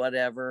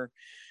 whatever.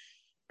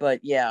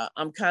 But yeah,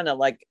 I'm kind of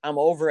like, I'm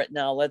over it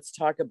now. Let's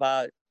talk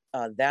about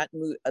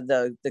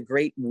the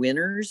great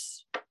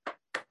winners,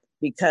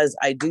 because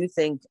I do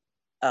think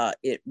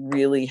it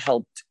really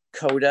helped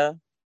Coda.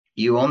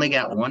 You only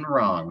got one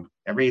wrong.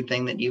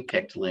 Everything that you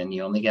picked, Lynn,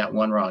 you only got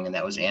one wrong, and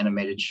that was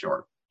animated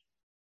short.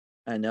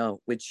 I know,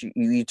 which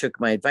you took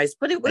my advice,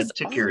 but it was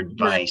I took your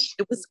advice.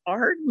 It was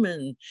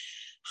Aardman.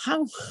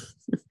 How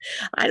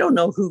I don't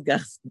know who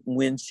got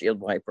windshield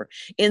wiper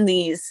in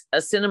the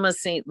Cinema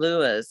St.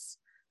 Louis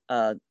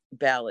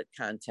ballot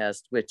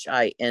contest, which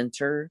I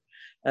enter.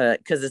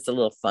 because it's a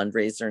little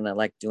fundraiser and I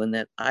like doing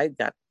that. I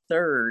got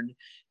third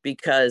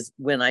because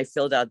when I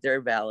filled out their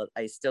ballot,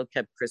 I still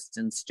kept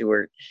Kristen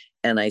Stewart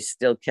and I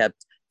still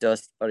kept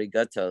Dos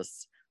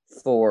Arigatos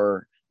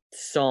for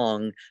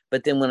song.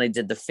 But then when I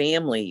did the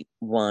family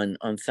one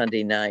on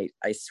Sunday night,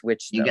 I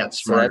switched them. You got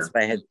smarter. So that's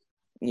why I had,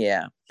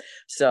 yeah.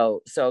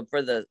 So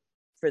for the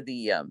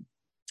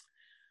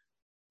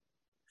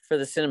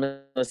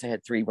cinemas, I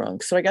had 3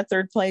 wrong. So I got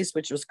third place,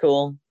 which was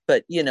cool.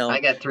 But I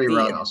got 3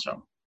 wrong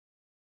also.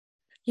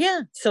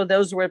 Yeah, so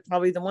those were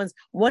probably the ones.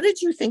 What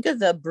did you think of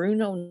the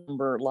Bruno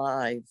number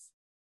live?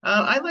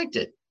 I liked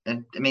it,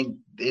 and I mean,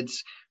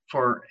 it's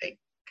for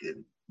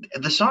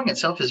the song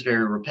itself is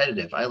very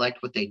repetitive. I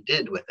liked what they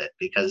did with it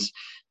because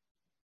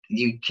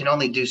you can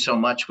only do so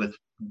much with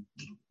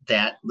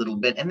that little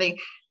bit, and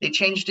they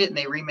changed it and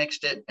they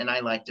remixed it, and I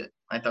liked it.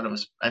 I thought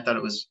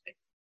it was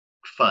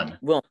fun.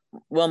 Well,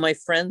 my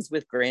friends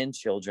with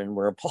grandchildren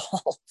were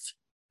appalled.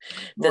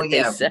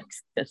 They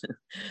sexed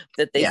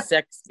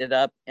it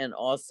up, and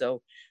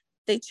also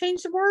they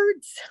changed the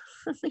words.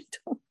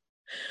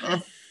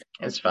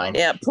 It's fine.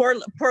 Yeah, poor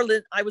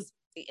Lynn. I was,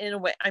 in a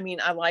way, I mean,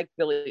 I like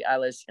Billie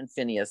Eilish and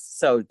Phineas,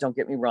 so don't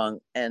get me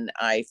wrong. And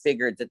I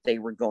figured that they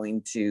were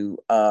going to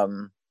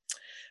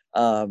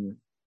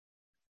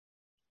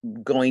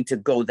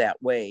go that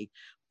way,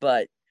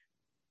 but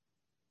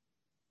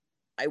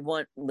I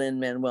want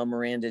Lin-Manuel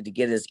Miranda to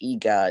get his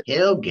EGOT.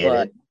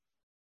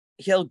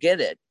 He'll get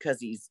it because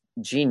he's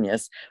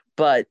genius,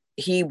 but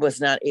he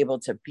was not able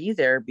to be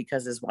there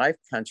because his wife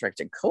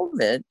contracted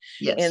COVID.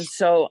 Yes. And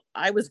so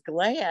I was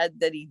glad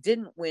that he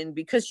didn't win,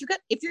 because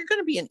if you're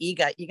going to be an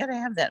EGOT, you got to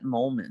have that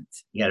moment.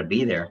 You got to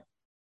be there.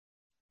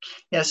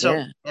 Yeah.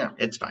 So yeah,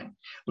 it's fine.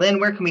 Lynn,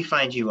 where can we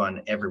find you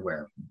on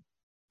everywhere?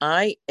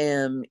 I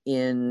am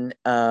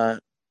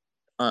I'm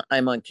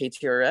on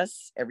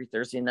KTRS every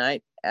Thursday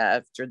night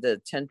after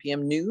the 10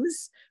 p.m.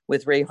 news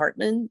with Ray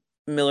Hartman.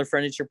 Miller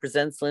Furniture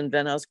presents Lynn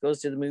Venhouse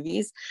Goes to the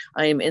Movies.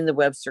 I am in the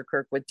Webster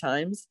Kirkwood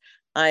Times.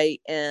 I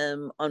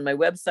am on my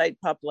website,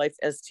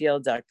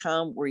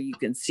 poplifestl.com, where you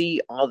can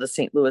see all the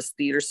St. Louis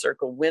Theater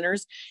Circle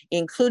winners,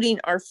 including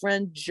our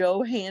friend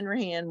Joe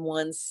Hanrahan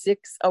won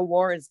 6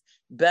 awards,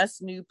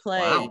 Best New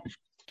Play. Wow.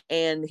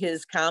 And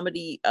his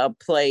comedy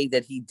play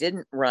that he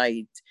didn't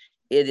write,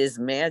 It Is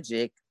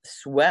Magic,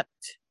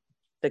 swept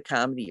the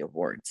comedy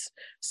awards.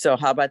 So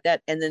how about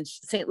that? And then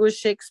St. Louis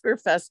Shakespeare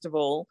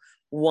Festival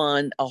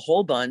won a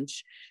whole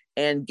bunch,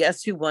 and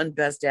guess who won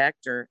Best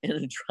Actor in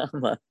a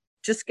Drama?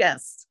 Just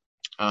guess.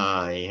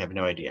 I have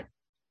no idea.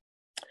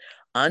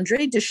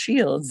 Andre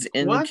DeShields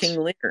in King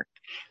Lear.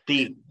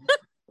 The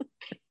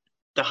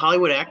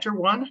Hollywood actor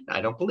won?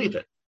 I don't believe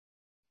it.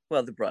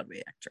 Well, the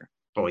Broadway actor.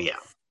 Oh yeah.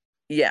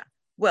 Yeah.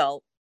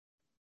 Well,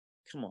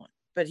 come on.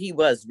 But he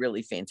was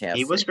really fantastic.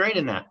 He was great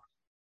in that.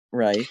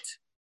 Right.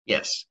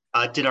 Yes.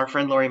 Did our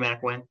friend Laurie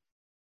Mack win?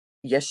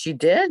 Yes, she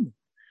did.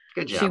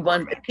 Good job. She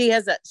won.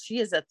 She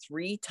is a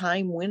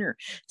 3-time winner.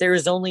 There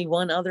is only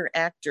one other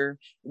actor,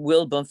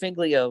 Will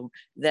Bonfiglio,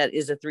 that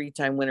is a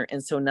 3-time winner.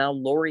 And so now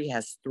Laurie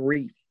has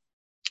 3.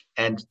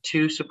 And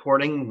 2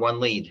 supporting, 1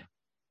 lead.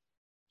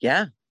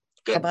 Yeah.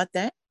 Good. How about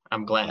that?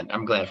 I'm glad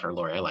for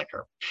Laurie. I like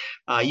her.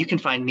 You can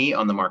find me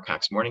on the Mark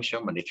Cox Morning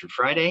Show Monday through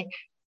Friday,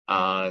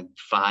 5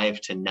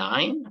 to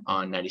 9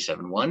 on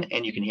 97.1.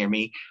 And you can hear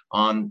me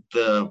on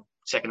the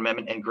Second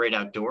Amendment and Great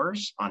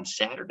Outdoors on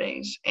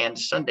Saturdays and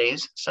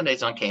Sundays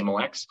on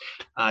KMOX.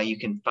 You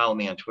can follow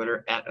me on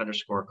Twitter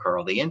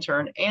 @_Carl the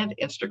Intern, and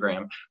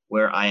Instagram,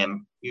 where I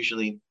am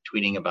usually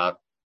tweeting about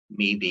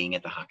me being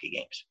at the hockey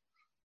games.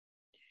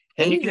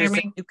 And you can hear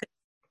me.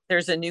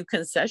 There's a new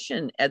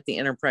concession at the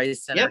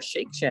Enterprise Center. Yep.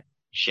 Shake Shack.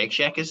 Shake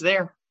Shack is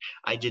there.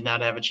 I did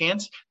not have a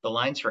chance. The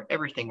lines for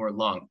everything were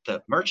long.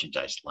 The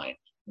merchandise line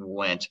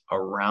went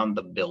around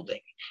the building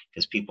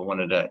because people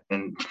wanted to,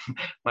 and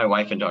my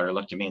wife and daughter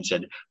looked at me and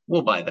said,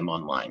 we'll buy them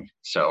online.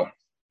 So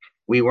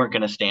we weren't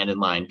going to stand in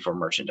line for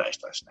merchandise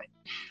last night.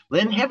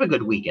 Lynn, have a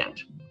good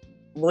weekend.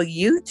 Well,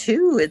 you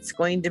too. It's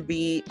going to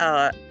be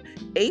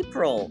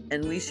April,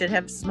 and we should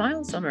have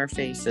smiles on our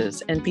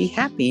faces and be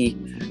happy.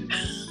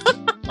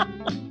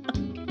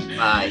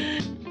 Bye.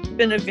 It's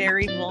been a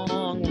very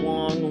long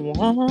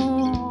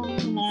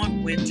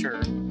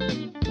winter.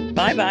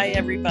 Bye-bye,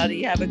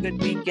 everybody. Have a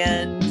good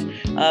weekend.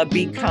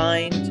 Be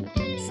kind.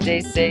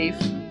 Stay safe.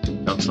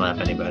 Don't slap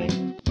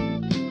anybody.